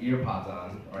your earpods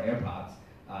on or AirPods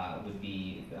would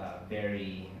be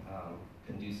very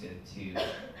conducive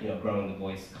to growing the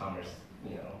voice commerce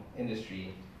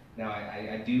industry. Now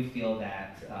I do feel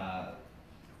that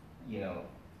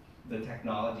the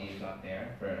technology is not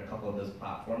there for a couple of those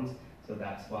platforms, so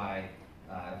that's why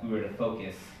if we were to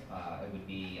focus, it would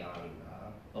be on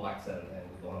Alexa and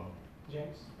Google Home.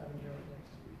 James, I think you're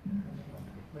next.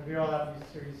 Maybe we all have these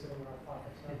series sitting in our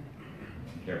pockets. Huh?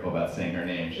 Careful about saying her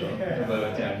name, she'll vote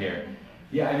it down here.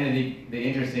 Yeah, I mean, the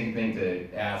interesting thing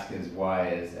to ask is why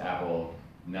is Apple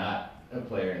not a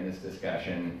player in this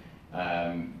discussion?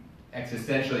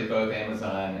 Existentially, both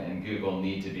Amazon and Google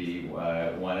need to be,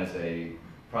 one is a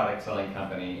product selling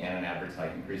company and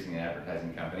an increasingly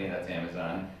advertising company, that's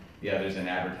Amazon. The other's an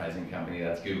advertising company,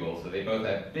 that's Google. So they both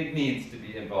have big needs to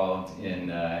be involved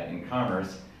in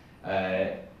commerce.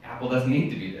 Apple doesn't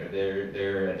need to be there.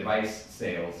 They're a device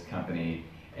sales company.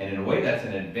 And in a way that's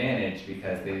an advantage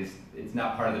because it's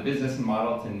not part of the business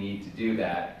model to need to do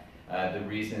that. The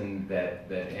reason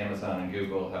that Amazon and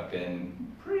Google have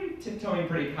been tiptoeing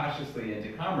pretty cautiously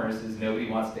into commerce is nobody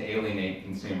wants to alienate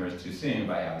consumers too soon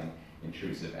by having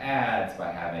intrusive ads,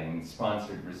 by having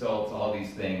sponsored results, all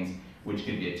these things, which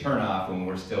could be a turnoff when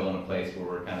we're still in a place where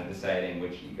we're kind of deciding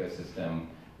which ecosystem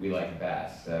we like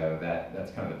best. So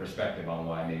that's kind of the perspective on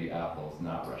why maybe Apple's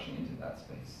not rushing into that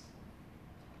space.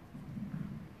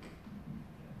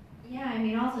 Yeah, I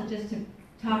mean, also just to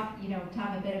talk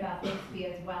a bit about Bixby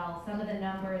as well. Some of the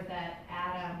numbers that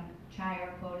Adam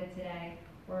Chire quoted today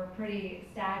were pretty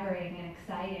staggering and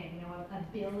exciting. 1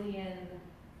 billion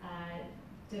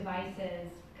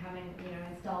devices coming,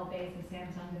 installed base of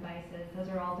Samsung devices. Those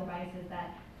are all devices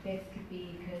that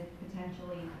Bixby could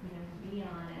potentially, be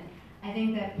on. And I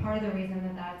think that part of the reason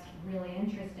that that's really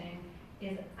interesting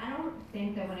is I don't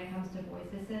think that when it comes to voice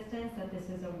assistants that this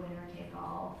is a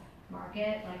winner-take-all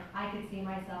market. Like, I could see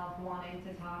myself wanting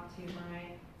to talk to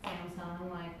my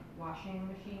Samsung, like, washing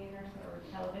machine or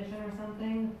television or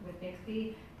something with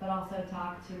Bixby, but also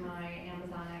talk to my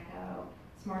Amazon Echo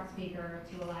smart speaker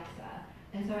to Alexa.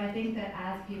 And so I think that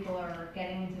as people are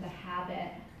getting into the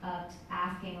habit of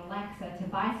asking Alexa to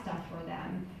buy stuff for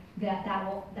them, that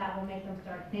will make them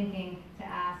start thinking to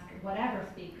ask whatever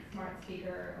smart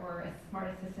speaker or a smart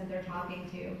assistant they're talking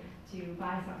to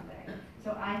buy something.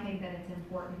 So I think that it's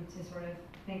important to sort of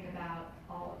think about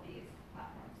all of these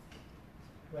platforms.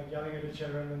 Like yelling at the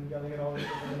children and yelling at all the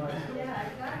different devices. Yeah,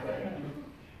 exactly.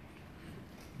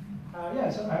 Yeah,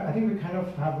 so I think we kind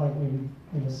of have like maybe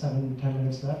 7-10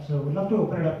 minutes left. So we'd love to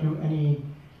open it up to any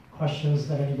questions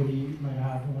that anybody might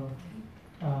have. Go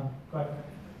ahead.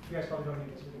 You guys probably don't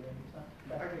need this video.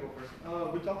 I can go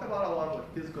first. We talked about a lot of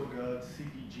like physical goods,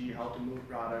 CPG, how to move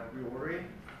product, reordering.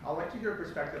 I'd like to hear a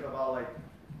perspective about like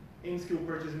in-skill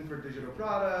purchasing for digital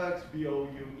products, BOUE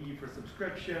for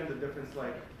subscription, the difference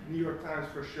like New York Times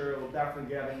for sure will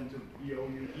definitely get into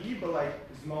BOUE, but like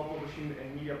small publishing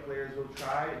and media players will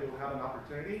try, they will have an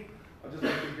opportunity. I'd just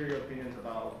like to hear your opinions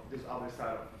about this other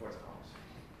side of voice commerce.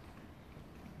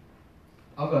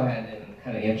 I'll go ahead and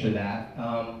kind of answer that.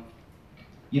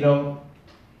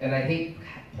 And I hate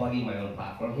plugging my own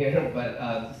platform here,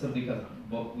 but simply because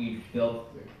what we've built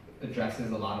addresses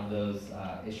a lot of those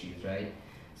issues, right?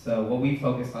 So what we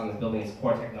focused on is building this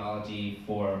core technology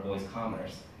for voice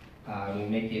commerce. We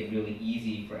make it really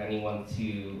easy for anyone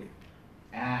to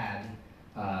add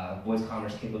voice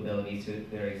commerce capability to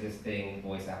their existing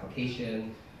voice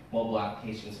application, mobile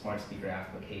application, smart speaker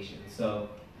application. So,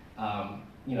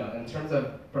 in terms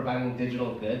of providing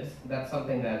digital goods, that's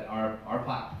something that our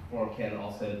platform can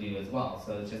also do as well.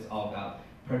 So it's just all about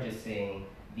purchasing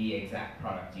the exact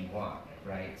product you want,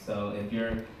 right? So if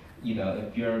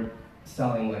you're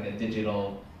selling like a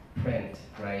digital print,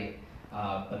 right?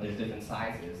 But there's different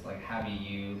sizes, like how do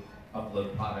you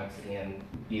upload products and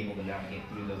be able to navigate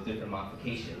through those different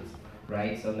modifications,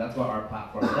 right? So that's what our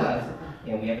platform does,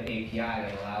 and we have an API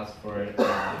that allows for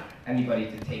anybody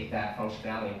to take that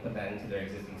functionality and put that into their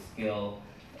existing skill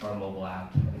or mobile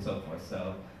app and so forth.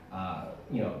 So,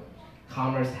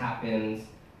 commerce happens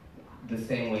the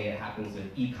same way it happens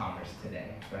with e-commerce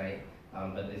today, right?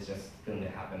 But it's just going to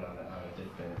happen on a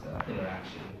different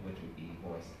interaction, which would be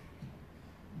voice.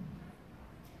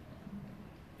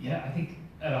 Yeah, I think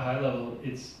at a high level,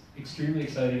 it's extremely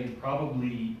exciting.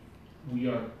 Probably we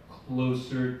are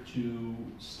closer to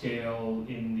scale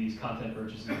in these content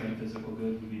purchases than physical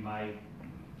goods would be my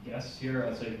guess here.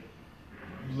 I'd say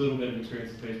a little bit of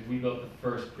experience in space. We built the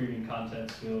first premium content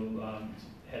skill,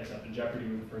 Heads Up and Jeopardy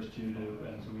were the first two to,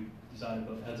 and so we designed and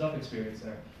built the Heads Up experience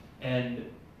there. And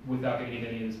without getting into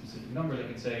any of the specific numbers, I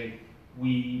can say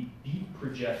we beat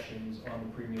projections on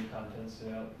the premium content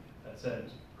sale. That said,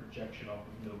 it's a projection off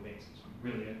of no basis.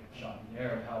 Really a shot in the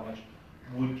air of how much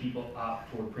would people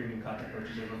opt for premium content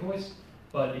purchase over voice.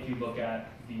 But if you look at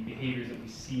the behaviors that we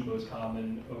see most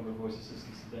common over voice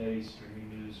assistants today, streaming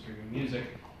news, streaming music,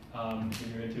 when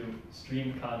you're into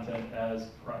streamed content as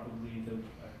probably I think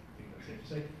that's safe to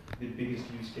say, the biggest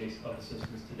use case of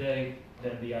assistants today,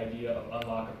 then the idea of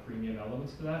unlock of premium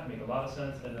elements to that make a lot of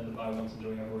sense, and then the buy once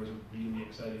enjoy everywhere is a really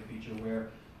exciting feature where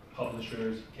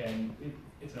publishers can,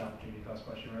 it's an opportunity cost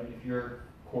question, right? If your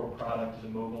core product is a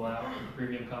mobile app with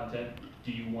premium content,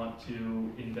 do you want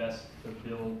to invest to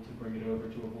build to bring it over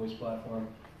to a voice platform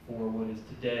for what is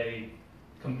today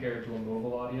compared to a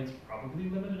mobile audience? Probably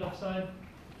limited upside,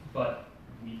 but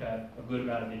we've had a good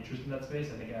amount of interest in that space.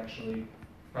 I think actually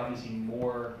probably seen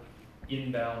more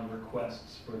inbound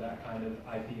requests for that kind of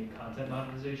IP and content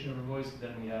monetization over voice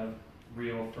than we have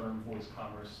real firm voice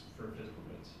commerce for physical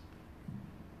goods.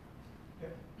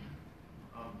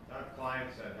 I have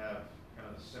clients that have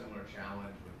kind of a similar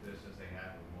challenge with this as they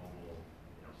had with mobile,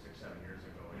 6-7 years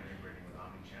ago, integrating with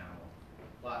omni-channel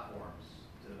platforms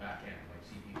to the back end, like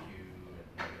CPQ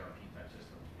and ERP type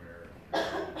systems, where if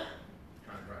you're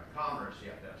trying to drive commerce, you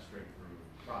have to have straight-through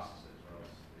processes, or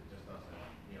else it just doesn't.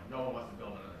 No one wants to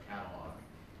build another catalog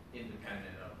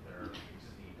independent of their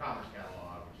existing e-commerce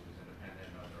catalog, which is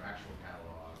independent of their actual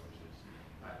catalog, which is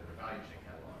either their value chain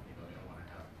catalog. They don't want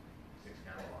to have 6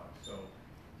 catalogs. So,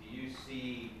 do you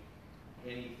see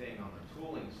anything on the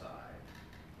tooling side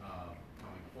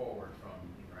coming forward from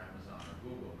either Amazon or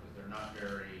Google, because they're not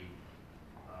very,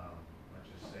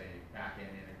 let's just say,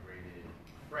 back-end integrated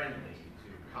friendly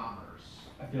to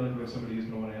commerce? I feel like we have somebody who's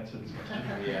going to want to answer this question.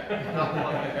 Yeah.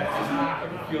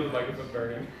 I feel the microphone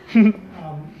burning.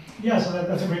 Yeah, so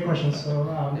that's a great question. So,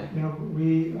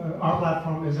 our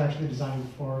platform is actually designed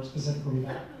for specifically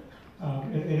that.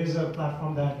 It is a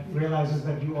platform that realizes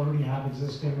that you already have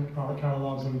existing product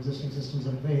catalogs and existing systems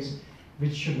in place,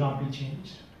 which should not be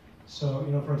changed. So,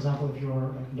 for example, if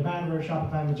you're like Demandware,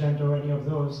 Shopify, Magento, any of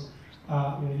those,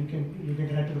 you can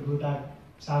connect to the BlueTag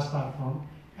SaaS platform,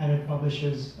 and it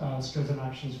publishes skills and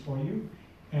actions for you.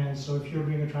 And so, if you're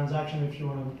doing a transaction, if you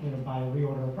want to buy a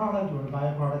reorder a product, you want to buy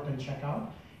a product and check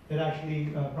out, it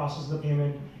actually processes the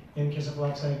payment. In case of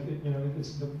Alexa,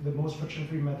 it's the most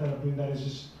friction-free method of doing that is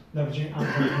just leveraging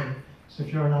Amazon Pay. So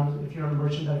if you're a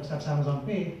merchant that accepts Amazon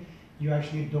Pay, you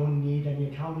actually don't need any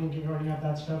account linking or any of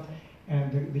that stuff,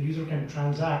 and the user can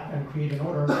transact and create an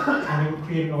order, and it will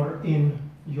create an order in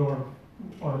your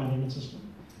order management system.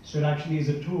 So it actually is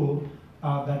a tool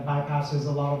that bypasses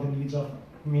a lot of the needs of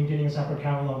maintaining a separate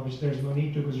catalog, which there's no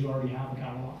need to because you already have a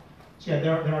catalog. So yeah,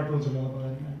 there are tools available,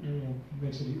 and it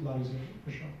makes it a lot easier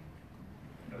for sure.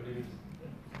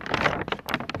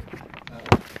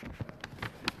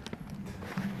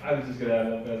 I was just going to add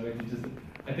that, Bezek.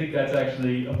 I think that's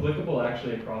actually applicable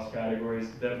across categories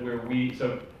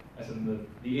so I said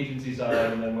the agency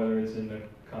side, and then whether it's in the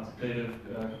consultative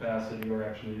capacity or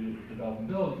actually develop and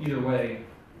build, either way,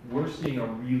 we're seeing a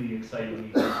really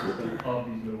exciting ecosystem of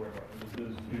these middleware partners.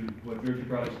 Those do what Virtue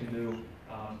products can do,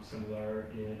 similar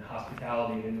in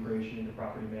hospitality and integration into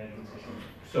property management systems.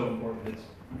 So important. It's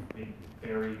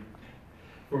very,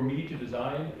 for me to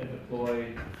design and deploy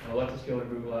an Alexa skill or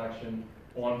Google action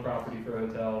on property for a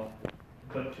hotel,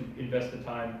 but to invest the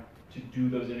time to do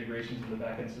those integrations in the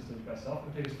back-end systems myself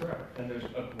would take us forever. And there's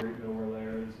a great middleware layer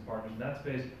and some partners in that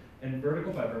space. And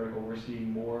vertical by vertical, we're seeing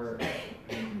more,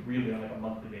 really on like a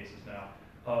monthly basis now,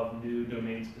 of new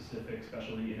domain-specific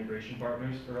specialty integration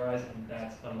partners arise, and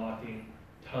that's unlocking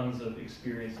tons of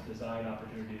experienced design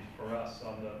opportunities for us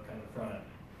on the kind of front end.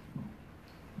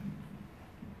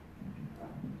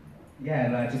 Yeah,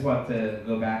 and I just want to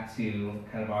go back to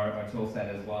kind of our tool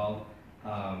set as well.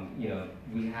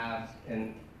 We have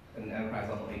an enterprise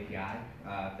level API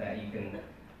that you can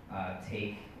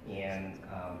take and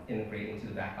integrate into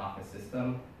the back office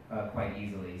system quite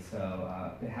easily. So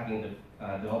having the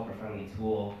developer friendly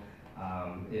tool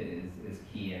is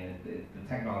key, and the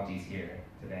technology is here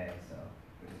today, so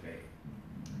which is great.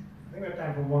 I think we have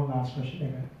time for one last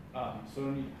question. So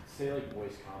when you say like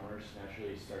voice commerce,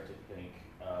 naturally you start to think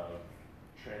of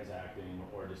transacting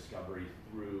or discovery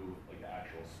through like the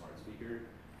actual smart speaker.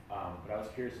 But I was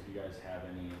curious if you guys have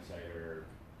any insight or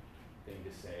thing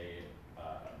to say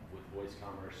with voice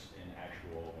commerce in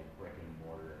actual like brick and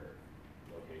mortar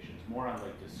locations, more on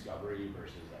like discovery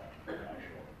versus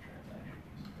actual transactions.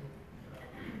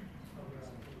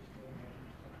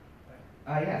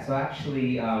 Yeah, so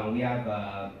actually we have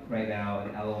right now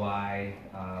an LOI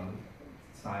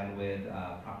signed with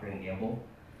Procter & Gamble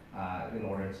in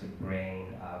order to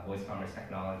bring voice commerce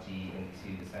technology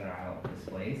into the center aisle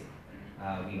displays.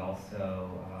 We also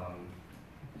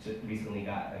just recently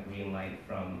got a green light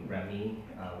from Remy,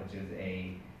 which is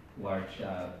a large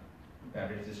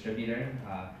beverage distributor,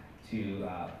 to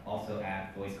also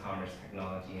add voice commerce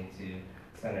technology into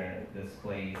center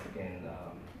displays in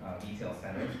retail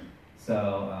centers.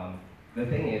 So the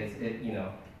thing is,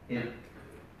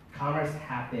 commerce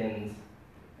happens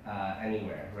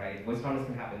anywhere, right? Voice commerce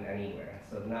can happen anywhere.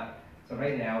 So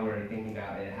right now we're thinking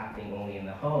about it happening only in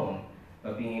the home,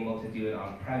 but being able to do it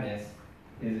on premise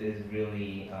is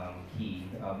really key.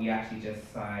 We actually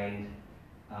just signed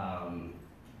an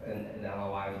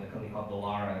LOI with a company called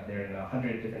Velara. They're in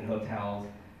 100 different hotels.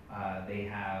 They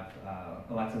have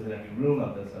Alexas in every room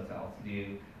of those hotels to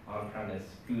do on-premise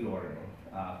food ordering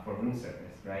for room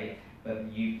service, right?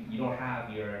 But you don't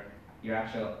have your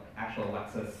actual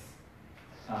Alexa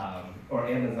or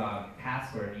Amazon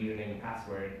password, username and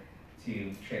password,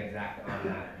 to transact on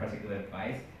that particular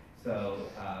device. So,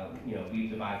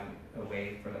 we've devised a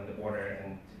way for them to order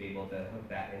and to be able to hook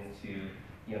that into,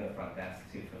 the front desk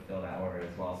to fulfill that order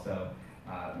as well. So,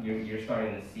 you're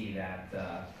starting to see that,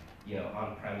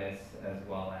 on premise as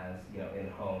well as, in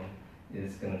home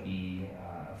is going to be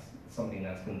something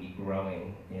that's going to be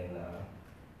growing in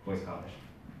voice commerce.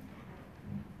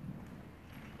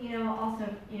 Also,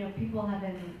 people have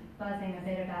been buzzing a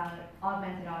bit about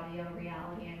augmented audio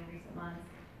reality in recent months,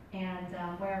 and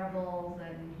wearables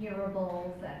and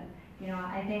hearables, and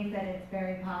I think that it's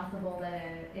very possible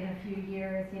that in a few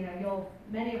years,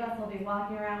 many of us will be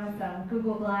walking around with some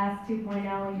Google Glass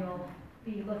 2.0, and you'll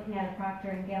be looking at a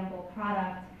Procter & Gamble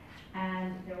product,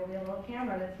 and there will be a little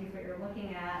camera that sees what you're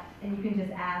looking at, and you can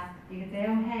just ask, you can say,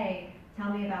 oh hey,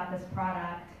 tell me about this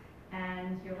product,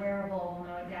 and your wearable will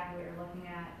know exactly what you're looking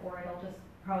at, or it'll just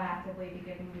proactively be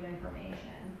giving you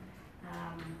information.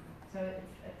 So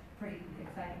it's pretty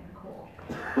exciting and cool.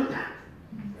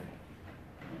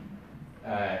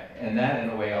 And that, in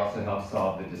a way, also helps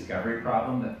solve the discovery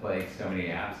problem that plagues so many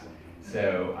apps.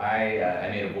 So I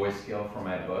made a voice skill for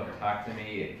my book, Talk to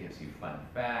Me. It gives you fun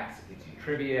facts, it gives you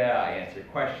trivia, I answer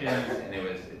questions, and it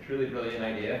was a truly brilliant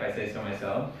idea, if I say so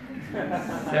myself.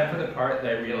 Except for the part that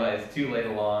I realized too late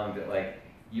along that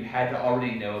you had to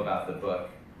already know about the book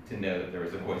to know that there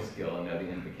was a voice skill and know the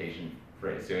invocation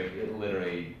phrase. So it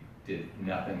literally did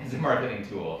nothing as a marketing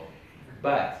tool.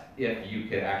 But if you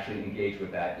could actually engage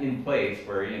with that in place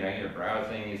where you're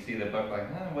browsing, you see the book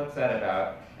what's that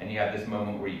about? And you have this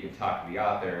moment where you could talk to the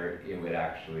author, it would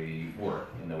actually work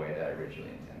in the way that I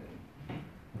originally intended.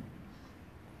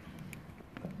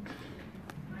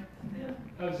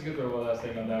 I was just going to throw one last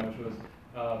thing on that, which was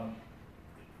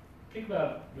think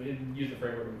about, use the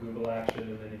framework of Google Action,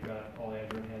 and then you've got all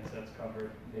Android handsets covered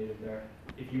native there.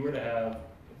 If you were to have,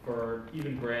 for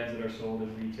even brands that are sold in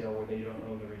retail where they don't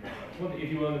own the retail environment. Well, if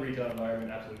you own the retail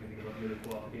environment, absolutely think about really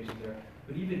cool applications there.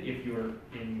 But even if you're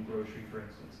in grocery, for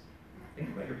instance, think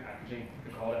about your packaging,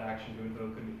 the call to action to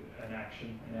invoke an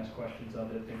action and ask questions of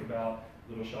it. Think about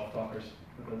little shelf talkers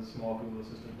with a small Google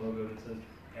Assistant logo that says,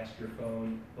 ask your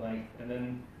phone blank, and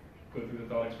then go through the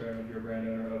thought experiment if you're a brand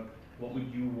owner of what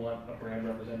would you want a brand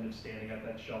representative standing at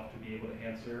that shelf to be able to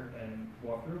answer and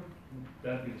walk through?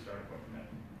 That'd be the starting point for that.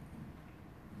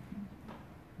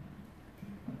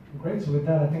 Great, so with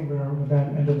that, I think we're at the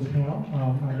end of this panel. I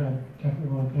definitely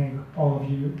want to thank all of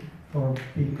you for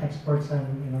being experts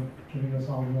and giving us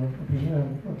all your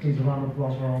opinion. And please, a round of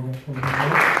applause for all the people.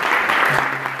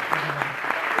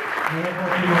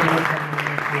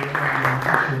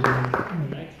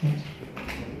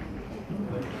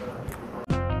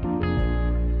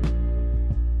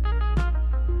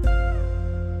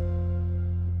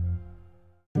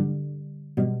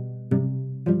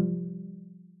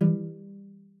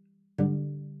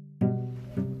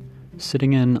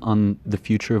 Sitting in on the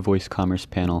Future of Voice Commerce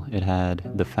panel, it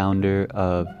had the founder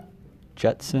of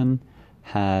Jetson,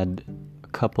 had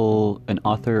an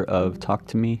author of Talk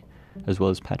to Me, as well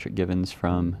as Patrick Givens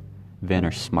from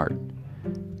VaynerSmart.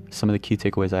 Some of the key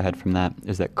takeaways I had from that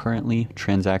is that currently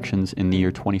transactions in the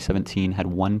year 2017 had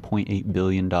 $1.8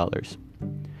 billion.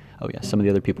 Oh yeah, some of the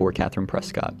other people were Catherine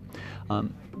Prescott.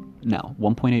 Now,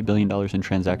 $1.8 billion in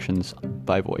transactions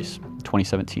by voice,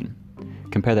 2017.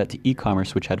 Compare that to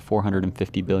e-commerce, which had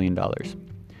 $450 billion.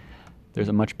 There's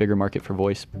a much bigger market for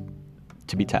voice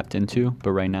to be tapped into,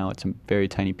 but right now it's a very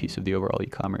tiny piece of the overall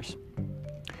e-commerce.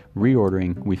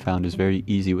 Reordering, we found, is very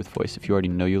easy with voice. If you already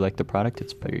know you like the product,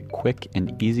 it's very quick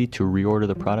and easy to reorder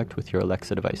the product with your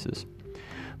Alexa devices.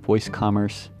 Voice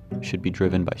commerce should be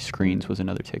driven by screens was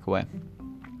another takeaway.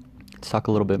 Let's talk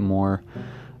a little bit more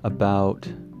about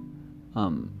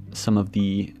some of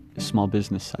the small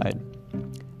business side.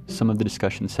 Some of the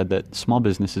discussion said that small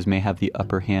businesses may have the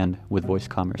upper hand with voice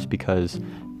commerce because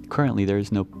currently there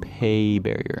is no pay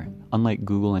barrier. Unlike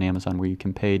Google and Amazon where you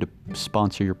can pay to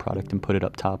sponsor your product and put it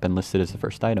up top and list it as the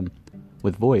first item.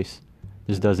 With voice,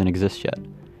 this doesn't exist yet.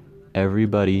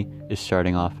 Everybody is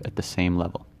starting off at the same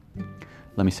level.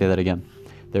 Let me say that again.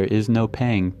 There is no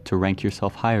paying to rank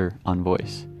yourself higher on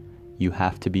voice. You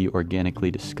have to be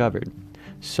organically discovered.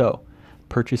 So,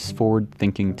 purchase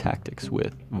forward-thinking tactics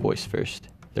with voice first.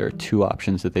 There are two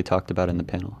options that they talked about in the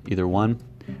panel. Either one,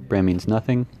 brand means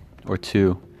nothing, or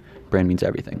two, brand means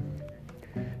everything.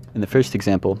 In the first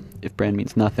example, if brand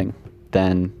means nothing,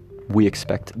 then we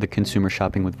expect the consumer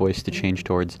shopping with voice to change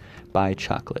towards buy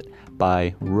chocolate,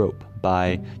 buy rope,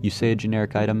 you say a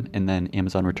generic item and then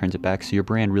Amazon returns it back, so your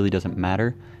brand really doesn't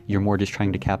matter. You're more just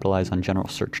trying to capitalize on general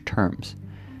search terms.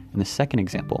 In the second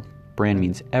example, brand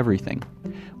means everything.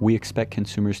 We expect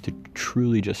consumers to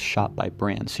truly just shop by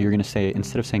brand. So you're going to say,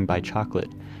 instead of saying buy chocolate,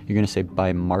 you're going to say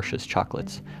buy Marsha's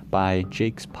chocolates, buy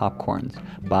Jake's popcorns,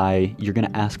 you're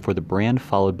going to ask for the brand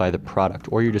followed by the product,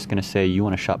 or you're just going to say you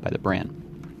want to shop by the brand.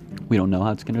 We don't know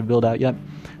how it's going to build out yet,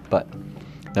 but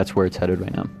that's where it's headed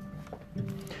right now.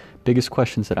 Biggest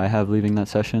questions that I have leaving that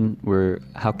session were,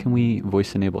 how can we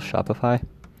voice enable Shopify?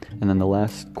 And then the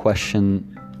last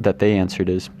question that they answered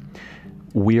is,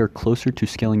 we are closer to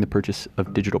scaling the purchase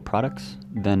of digital products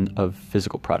than of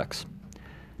physical products.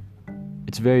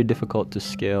 It's very difficult to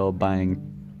scale buying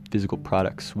physical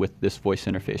products with this voice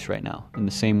interface right now, in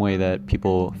the same way that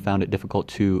people found it difficult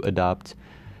to adopt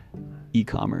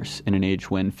e-commerce in an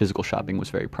age when physical shopping was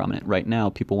very prominent. Right now,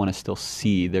 people want to still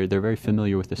see. They're very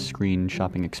familiar with the screen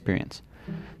shopping experience.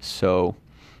 So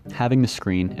having the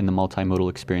screen and the multimodal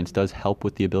experience does help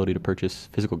with the ability to purchase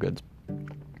physical goods.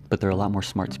 But there are a lot more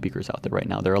smart speakers out there right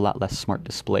now. There are a lot less smart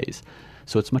displays.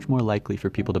 So it's much more likely for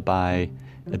people to buy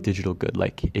a digital good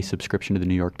like a subscription to the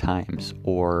New York Times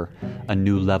or a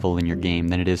new level in your game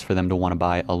than it is for them to want to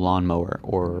buy a lawnmower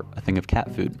or a thing of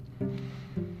cat food.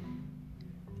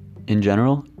 In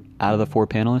general, out of the 4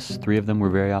 panelists, 3 of them were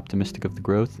very optimistic of the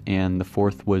growth, and the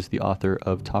 4th was the author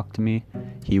of Talk to Me.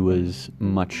 He was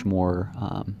much more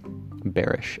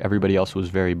bearish. Everybody else was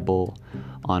very bull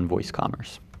on voice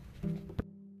commerce.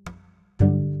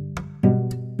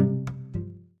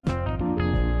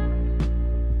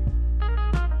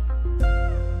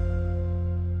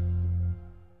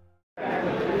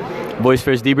 Voice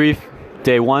First Debrief,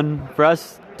 day 1 for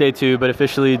us, day 2, but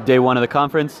officially day 1 of the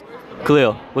conference.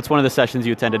 Khalil, what's one of the sessions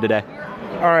you attended today?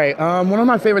 All right. One of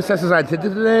my favorite sessions I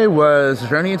attended today was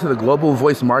Journey into the Global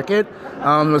Voice Market. It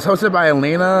was hosted by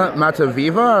Elena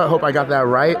Mataviva. I hope I got that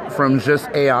right, from Just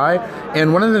AI.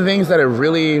 And one of the things that it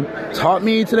really taught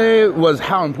me today was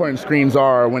how important screens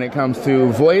are when it comes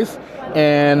to voice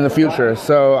and the future.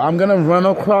 So I'm going to run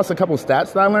across a couple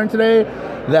stats that I learned today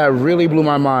that really blew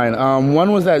my mind.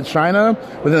 One was that China,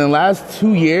 within the last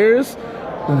 2 years,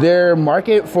 their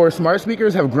market for smart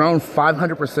speakers have grown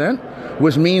 500%,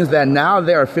 which means that now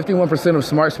there are 51% of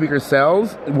smart speaker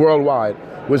sales worldwide,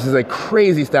 which is a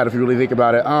crazy stat if you really think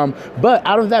about it. But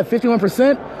out of that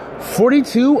 51%,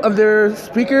 42 of their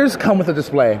speakers come with a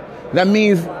display. That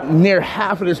means near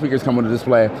half of their speakers come with a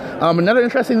display. Another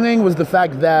interesting thing was the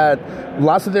fact that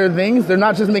lots of their things, they're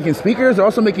not just making speakers, they're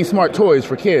also making smart toys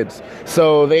for kids.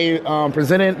 So they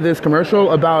presented this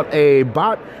commercial about a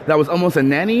bot that was almost a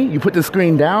nanny. You put the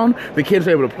screen down, the kids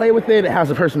are able to play with it, it has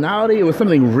a personality. It was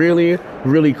something really,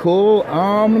 really cool.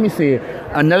 Let me see.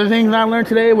 Another thing that I learned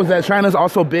today was that China's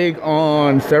also big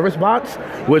on service bots,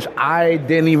 which I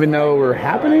didn't even know were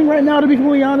happening right now, to be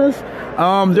completely honest.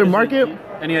 Their market...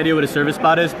 Any idea what a service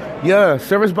bot is? Yeah,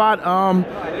 service bot,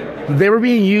 they were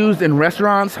being used in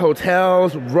restaurants,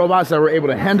 hotels, robots that were able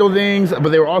to handle things, but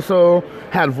they were also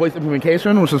had voice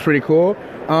implementation, which was pretty cool.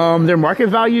 Their market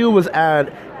value was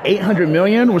at 800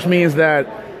 million, which means that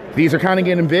these are kind of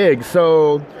getting big.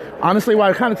 So honestly,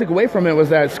 what I kind of took away from it was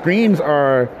that screens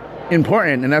are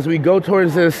important. And as we go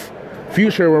towards this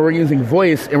future where we're using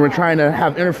voice and we're trying to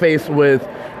have interface with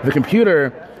the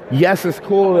computer, yes, it's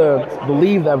cool to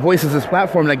believe that voice is this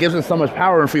platform that gives us so much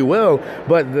power and free will,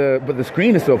 but the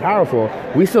screen is still powerful.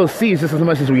 We still see just as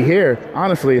much as we hear,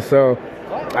 honestly. So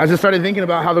I just started thinking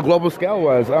about how the global scale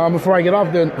was. Before I get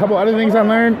off, a couple other things I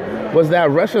learned was that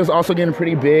Russia is also getting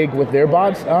pretty big with their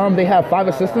bots. They have 5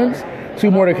 assistants, 2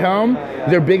 more to come.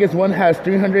 Their biggest one has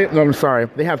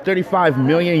they have 35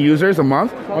 million users a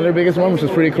month on their biggest one, which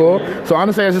is pretty cool. So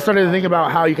honestly, I just started to think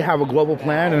about how you can have a global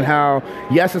plan and how,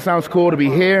 yes, it sounds cool to be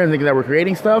here and thinking that we're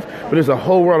creating stuff, but there's a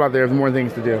whole world out there with more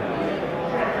things to do.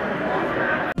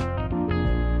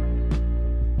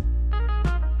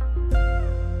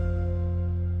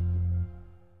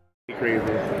 Crazy.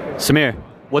 Samir,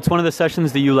 what's one of the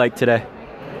sessions that you liked today?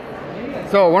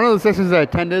 So one of the sessions I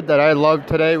attended that I loved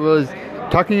today was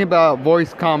talking about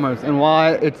voice commerce and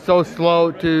why it's so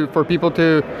slow for people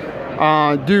to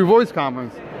do voice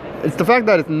commerce. It's the fact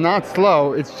that it's not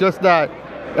slow, it's just that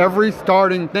every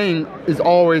starting thing is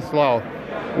always slow.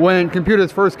 When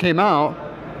computers first came out,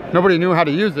 nobody knew how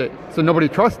to use it, so nobody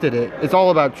trusted it. It's all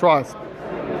about trust.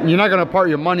 You're not going to part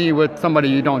your money with somebody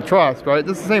you don't trust, right?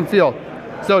 It's the same field.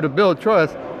 So to build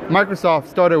trust, Microsoft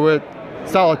started with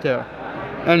solitaire.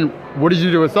 And what did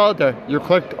you do with solitaire? You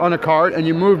clicked on a card and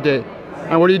you moved it.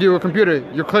 And what do you do with a computer?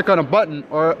 You click on a button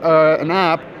or an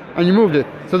app and you moved it.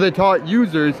 So they taught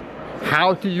users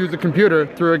how to use a computer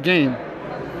through a game.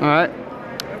 All right.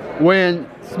 When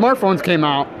smartphones came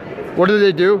out, what did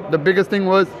they do? The biggest thing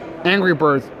was Angry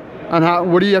Birds.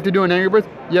 And what do you have to do in Angry Birds?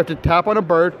 You have to tap on a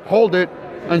bird, hold it,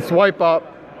 and swipe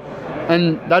up.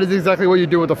 And that is exactly what you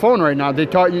do with the phone right now. They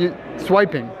taught you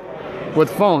swiping with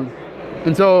phone.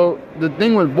 And so the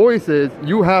thing with voice is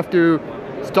you have to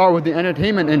start with the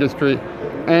entertainment industry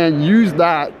and use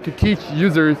that to teach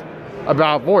users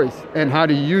about voice and how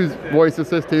to use voice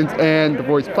assistants and the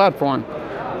voice platform.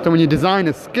 So when you design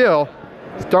a skill,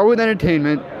 start with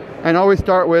entertainment and always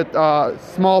start with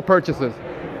small purchases,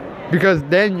 because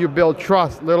then you build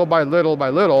trust little by little by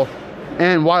little.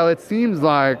 And while it seems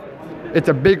like it's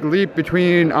a big leap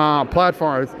between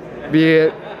platforms, be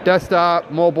it desktop,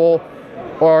 mobile,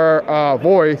 or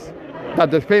voice,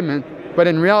 that there's payment, but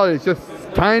in reality it's just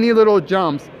tiny little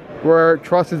jumps where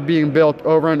trust is being built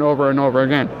over and over and over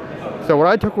again. So what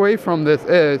I took away from this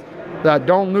is that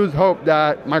don't lose hope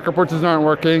that micro purchases aren't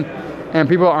working and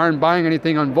people aren't buying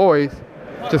anything on voice.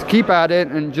 Just keep at it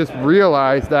and just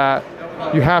realize that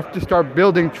you have to start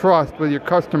building trust with your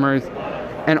customers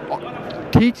and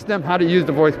teach them how to use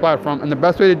the voice platform. And the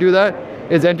best way to do that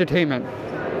is entertainment.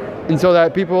 And so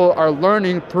that people are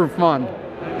learning through fun.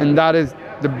 And that is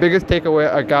the biggest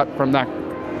takeaway I got from that